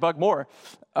his eyes bug more.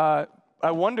 I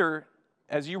wonder,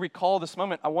 as you recall this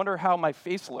moment, I wonder how my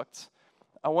face looked.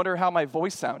 I wonder how my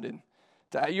voice sounded.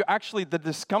 The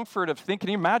discomfort of thinking, can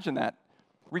you imagine that?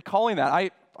 Recalling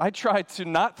that. I try to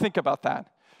not think about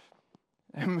that.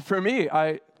 And for me,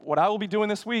 what I will be doing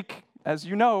this week, as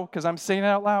you know, because I'm saying it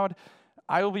out loud,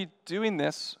 I will be doing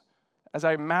this as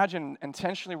I imagine,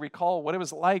 intentionally recall what it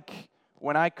was like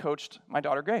when I coached my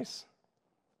daughter Grace.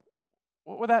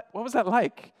 What was that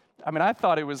like? I mean, I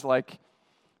thought it was like,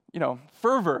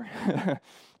 fervor,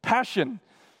 passion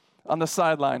on the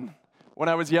sideline when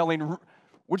I was yelling,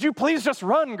 "Would you please just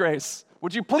run, Grace?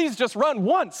 Would you please just run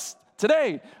once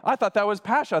today?" I thought that was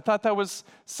passion. I thought that was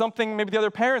something maybe the other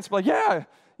parents were like, yeah,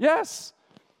 yes.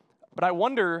 But I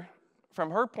wonder, from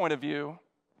her point of view,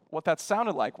 what that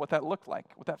sounded like, what that looked like,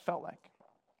 what that felt like.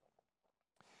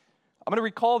 I'm going to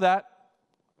recall that.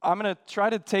 I'm going to try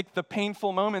to take the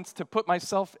painful moments to put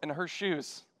myself in her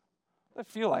shoes. What does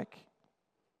it feel like?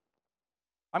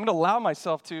 I'm going to allow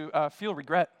myself to feel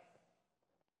regret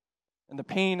and the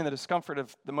pain and the discomfort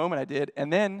of the moment I did.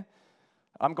 And then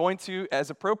I'm going to, as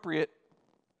appropriate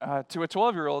to a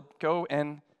 12-year-old, go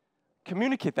and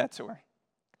communicate that to her.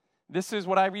 This is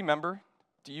what I remember.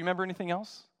 Do you remember anything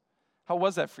else? How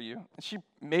was that for you? And she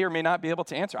may or may not be able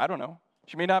to answer. I don't know.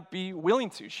 She may not be willing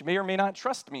to. She may or may not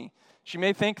trust me. She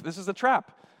may think this is a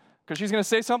trap. Because she's going to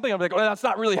say something, I'll be like, "Oh, that's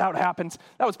not really how it happens.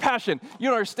 That was passion. You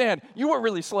don't understand. You were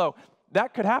really slow."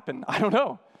 That could happen. I don't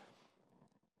know.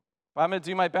 But I'm going to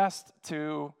do my best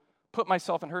to put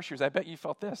myself in her shoes. I bet you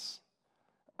felt this.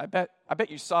 I bet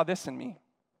you saw this in me.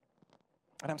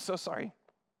 And I'm so sorry.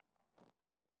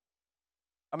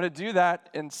 I'm going to do that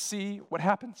and see what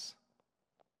happens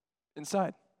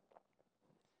inside.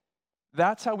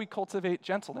 That's how we cultivate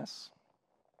gentleness.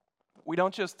 We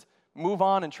don't just move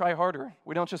on and try harder.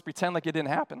 We don't just pretend like it didn't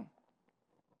happen.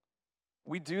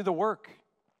 We do the work.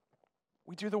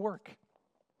 We do the work.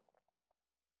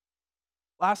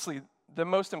 Lastly, the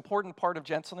most important part of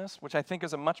gentleness, which I think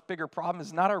is a much bigger problem,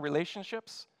 is not our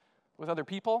relationships with other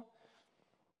people.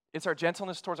 It's our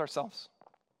gentleness towards ourselves.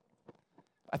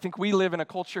 I think we live in a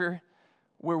culture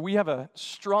where we have a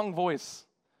strong voice.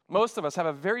 Most of us have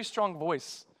a very strong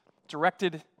voice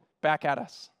directed back at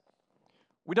us.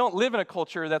 We don't live in a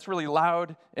culture that's really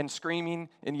loud and screaming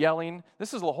and yelling.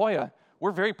 This is La Jolla.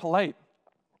 We're very polite.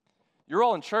 You're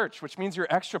all in church, which means you're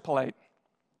extra polite.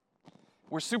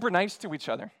 We're super nice to each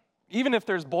other. Even if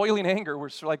there's boiling anger, we're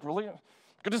like, "Really?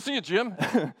 Good to see you, Jim.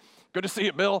 Good to see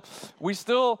you, Bill." We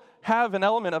still have an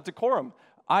element of decorum.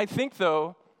 I think,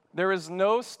 though, there is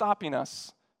no stopping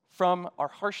us from our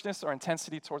harshness, our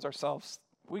intensity towards ourselves.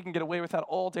 We can get away with that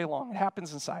all day long. It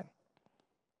happens inside.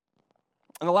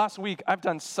 In the last week, I've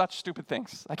done such stupid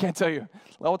things. I can't tell you.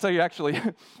 I'll tell you, actually.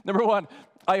 Number one,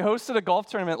 I hosted a golf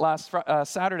tournament last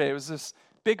Saturday. It was this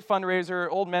big fundraiser.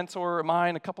 Old mentor of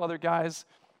mine, a couple other guys,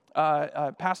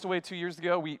 passed away 2 years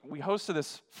ago. We hosted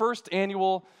this first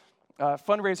annual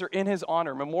fundraiser in his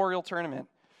honor, memorial tournament.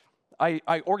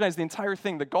 I organized the entire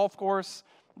thing, the golf course,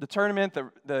 the tournament,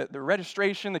 the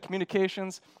registration, the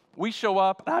communications. We show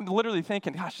up, and I'm literally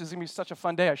thinking, gosh, this is going to be such a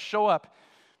fun day. I show up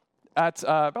at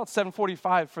about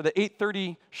 7:45 for the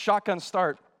 8:30 shotgun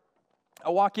start. I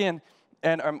walk in,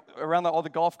 and around all the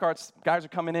golf carts, guys are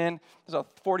coming in. There's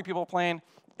about 40 people playing,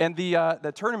 and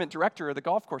the tournament director of the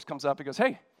golf course comes up and goes,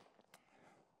 "Hey,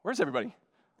 where's everybody?"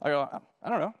 I go, "I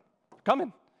don't know.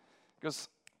 Coming." He goes,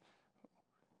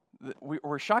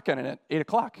 "We're shotgunning at 8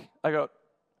 o'clock. I go,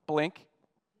 "Blink.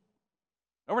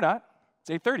 No, we're not. It's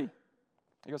 8:30.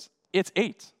 He goes, "It's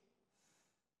 8.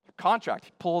 Your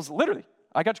contract pulls literally.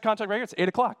 I got your contract right here. It's 8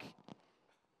 o'clock.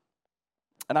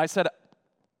 And I said,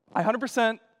 "I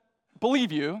 100%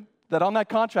 believe you that on that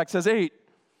contract says 8.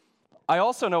 I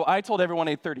also know I told everyone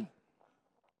 8:30.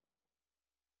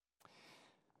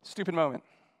 Stupid moment.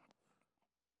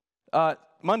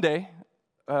 Monday,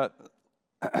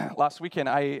 last weekend,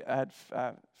 I had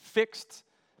fixed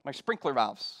my sprinkler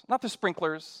valves. Not the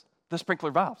sprinklers, the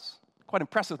sprinkler valves. Quite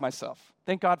impressed with myself.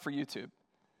 Thank God for YouTube.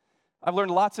 I've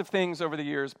learned lots of things over the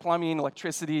years, plumbing,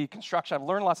 electricity, construction. I've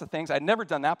learned lots of things. I'd never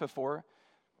done that before.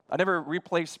 I never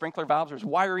replaced sprinkler valves. There's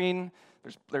wiring,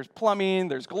 there's plumbing,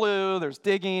 there's glue, there's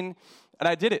digging, and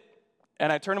I did it.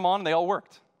 And I turned them on, and they all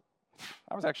worked.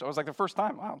 I was like the first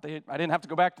time. Wow, I didn't have to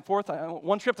go back and forth.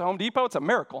 One trip to Home Depot, it's a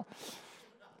miracle.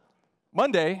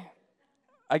 Monday,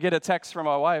 I get a text from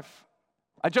my wife.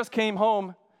 I just came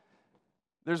home.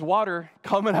 There's water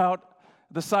coming out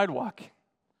the sidewalk.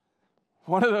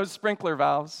 One of those sprinkler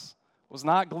valves was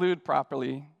not glued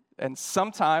properly, and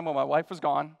sometime when my wife was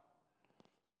gone,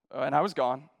 and I was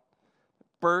gone,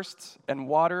 burst, and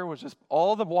water was just,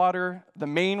 all the water, the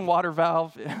main water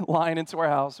valve line into our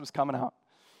house was coming out.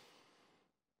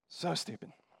 So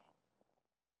stupid.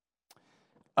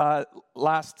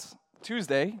 Last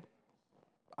Tuesday,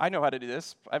 I know how to do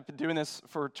this. I've been doing this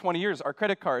for 20 years. Our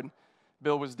credit card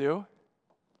bill was due.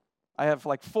 I have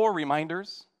like 4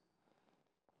 reminders.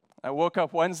 I woke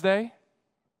up Wednesday,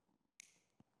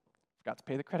 forgot to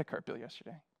pay the credit card bill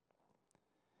yesterday.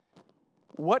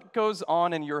 What goes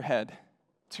on in your head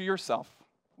to yourself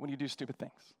when you do stupid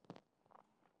things?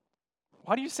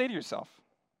 Why do you say to yourself,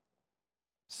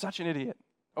 such an idiot?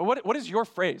 Or what is your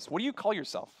phrase? What do you call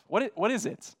yourself? What is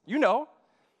it? You know,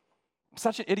 I'm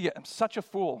such an idiot. I'm such a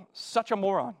fool, such a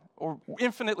moron, or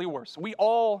infinitely worse. We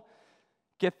all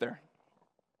get there.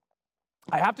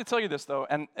 I have to tell you this, though,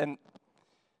 and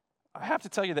I have to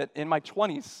tell you that in my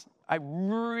 20s, I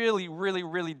really, really,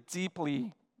 really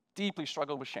deeply, deeply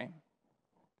struggled with shame.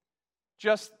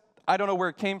 I don't know where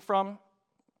it came from.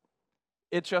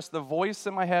 It's just the voice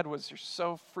in my head was, you're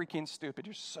so freaking stupid.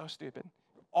 You're so stupid.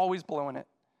 Always blowing it.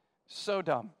 So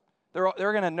dumb. They're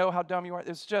going to know how dumb you are.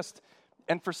 It's just,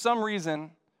 and for some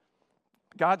reason,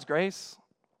 God's grace,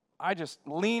 I just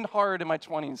leaned hard in my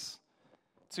 20s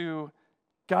to,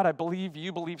 God, I believe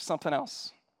you believe something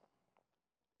else.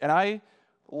 And I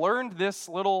learned this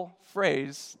little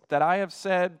phrase that I have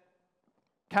said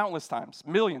countless times,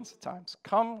 millions of times.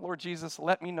 Come, Lord Jesus,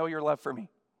 let me know your love for me.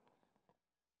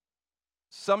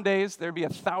 Some days, there'd be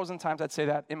 1,000 times I'd say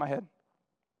that in my head.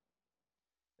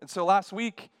 And so last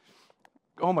week,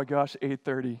 oh my gosh,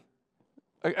 8:30.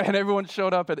 And everyone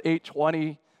showed up at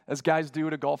 8:20, as guys do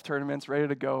at a golf tournaments, ready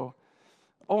to go.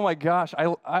 Oh my gosh,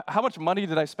 how much money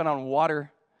did I spend on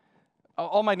water?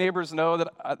 All my neighbors know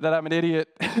that I'm an idiot,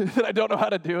 that I don't know how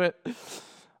to do it.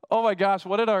 Oh my gosh,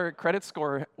 what did our credit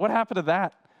score, what happened to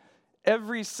that?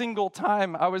 Every single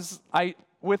time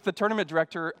with the tournament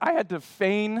director, I had to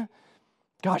feign,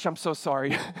 gosh, I'm so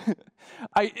sorry.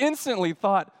 I instantly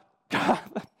thought, God,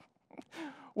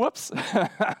 whoops.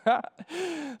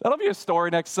 That'll be a story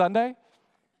next Sunday.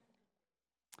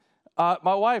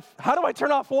 My wife, how do I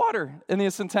turn off water? In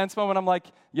this intense moment, I'm like,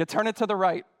 you turn it to the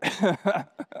right.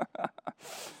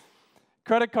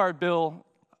 Credit card bill,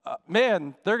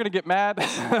 man, they're going to get mad.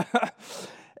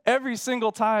 Every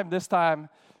single time this time,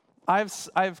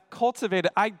 I've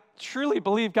cultivated, I truly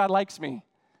believe God likes me.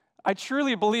 I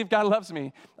truly believe God loves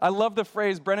me. I love the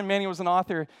phrase, Brennan Manning was an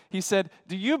author. He said,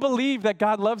 do you believe that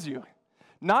God loves you?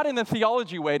 Not in the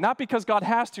theology way, not because God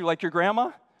has to, like your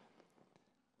grandma.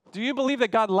 Do you believe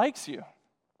that God likes you?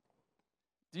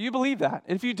 Do you believe that?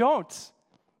 If you don't,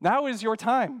 now is your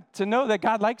time to know that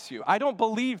God likes you. I don't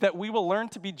believe that we will learn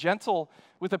to be gentle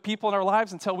with the people in our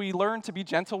lives until we learn to be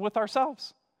gentle with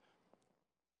ourselves.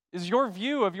 Is your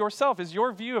view of yourself, is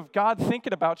your view of God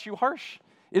thinking about you harsh?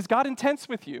 Is God intense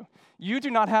with you? You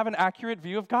do not have an accurate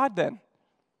view of God then.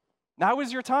 Now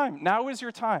is your time. Now is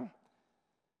your time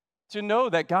to know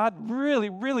that God really,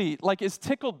 really is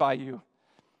tickled by you.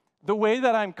 The way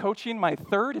that I'm coaching my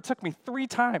third, it took me 3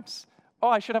 times. Oh,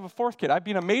 I should have a 4th kid. I'd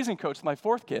be an amazing coach with my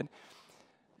 4th kid.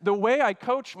 The way I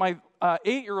coach my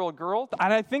 8-year-old girl,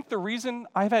 and I think the reason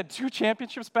I've had 2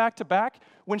 championships back to back,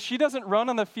 when she doesn't run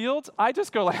on the field, I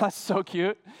just go that's so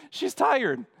cute. She's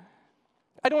tired.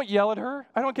 I don't yell at her.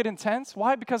 I don't get intense.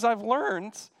 Why? Because I've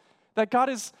learned that God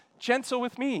is gentle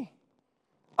with me.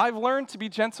 I've learned to be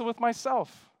gentle with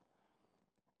myself.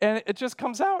 And it just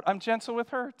comes out. I'm gentle with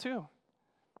her too.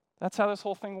 That's how this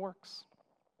whole thing works.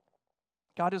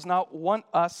 God does not want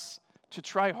us to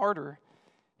try harder.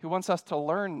 He wants us to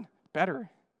learn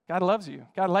better. God loves you.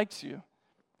 God likes you.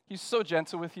 He's so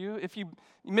gentle with you. If you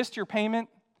missed your payment,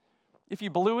 if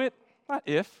you blew it, not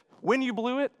if, when you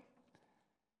blew it,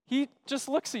 he just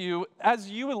looks at you as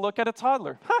you would look at a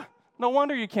toddler. No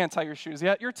wonder you can't tie your shoes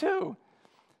yet. You're 2.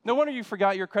 No wonder you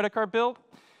forgot your credit card bill.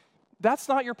 That's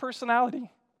not your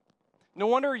personality. No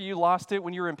wonder you lost it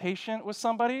when you were impatient with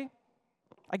somebody.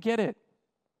 I get it.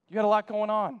 You got a lot going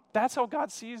on. That's how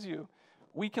God sees you.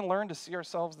 We can learn to see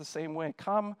ourselves the same way.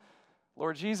 Come,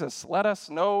 Lord Jesus, let us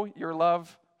know your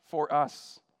love for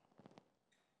us.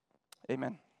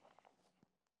 Amen.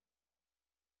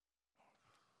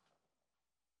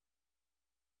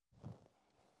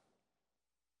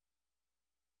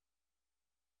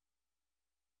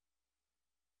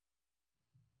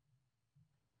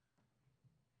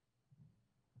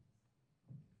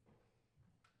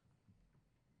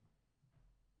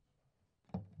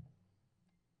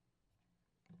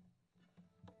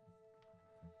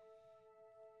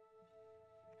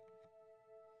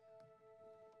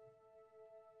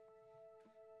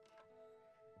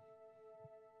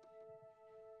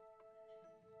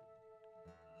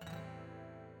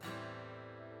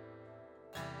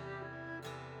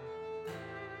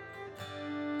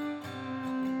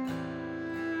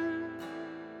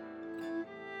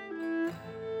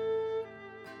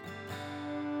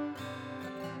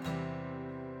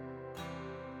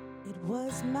 It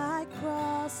was my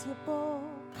cross you bore,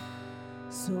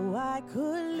 so I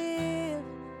could live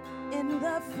in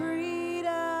the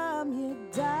freedom you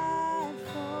died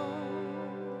for.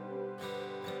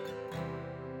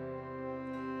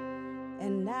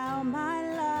 And now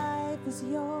my life is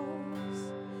yours,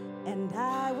 and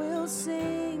I will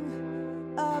sing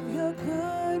of your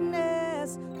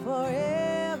goodness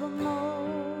forevermore.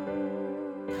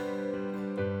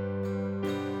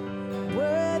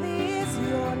 Worthy is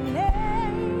your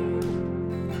name,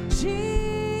 Jesus.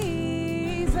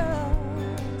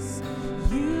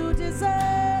 You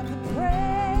deserve the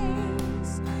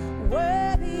praise.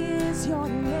 Worthy is your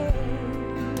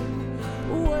name.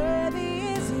 Worthy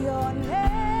is your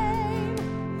name,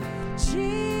 Jesus.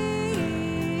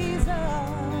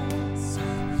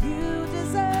 You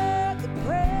deserve the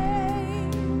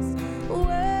praise.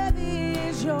 Worthy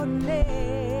is your name.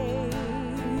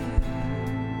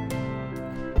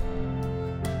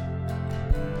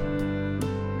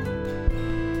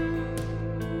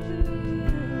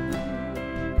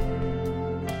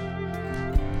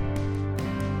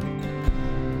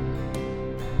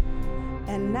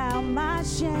 And now my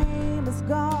shame is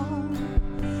gone.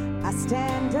 I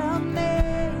stand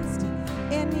amazed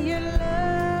in your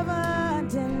love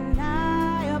undeniable.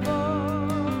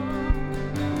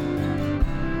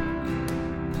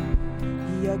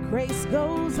 Your grace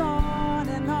goes on,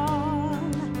 and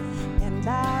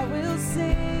I will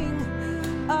sing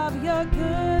of your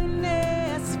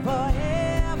goodness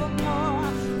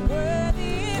forevermore.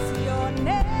 Worthy is your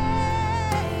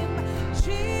name,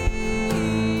 Jesus.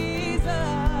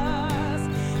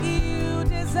 You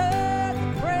deserve the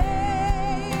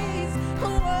praise.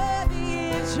 Worthy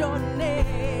is your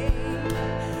name.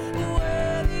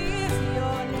 Worthy is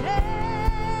your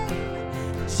name,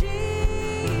 Jesus.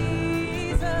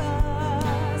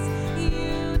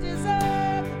 You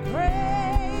deserve the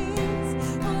praise.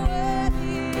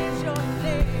 Worthy is your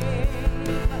name.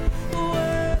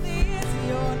 Worthy is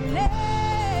your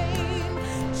name,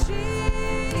 Jesus.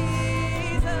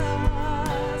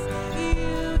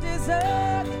 You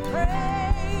deserve the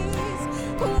praise.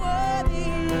 Worthy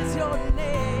is your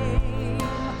name.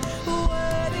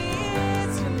 Worthy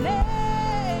is your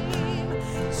name,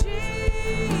 Jesus.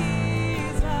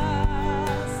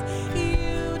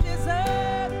 You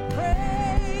deserve the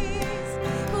praise.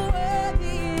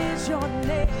 Worthy is your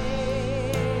name.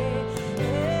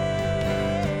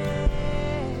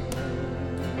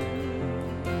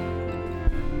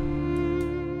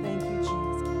 Thank you,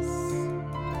 Jesus.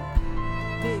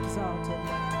 Be exalted.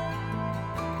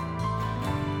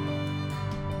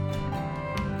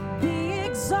 Be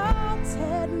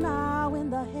exalted now in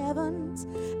the heavens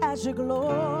as your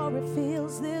glory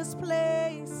fills this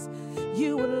place.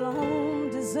 You alone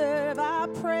deserve our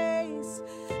praise.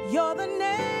 You're the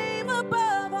name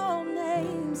above all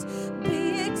names.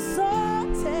 Be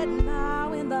exalted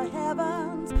now in the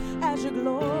heavens as your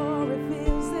glory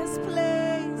fills this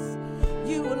place.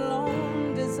 You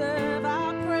alone deserve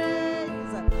our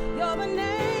praise. You're the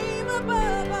name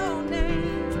above all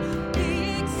names.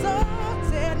 Be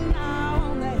exalted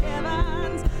now in the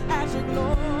heavens as your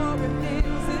glory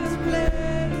fills this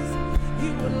place.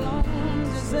 You alone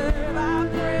deserve our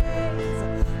praise.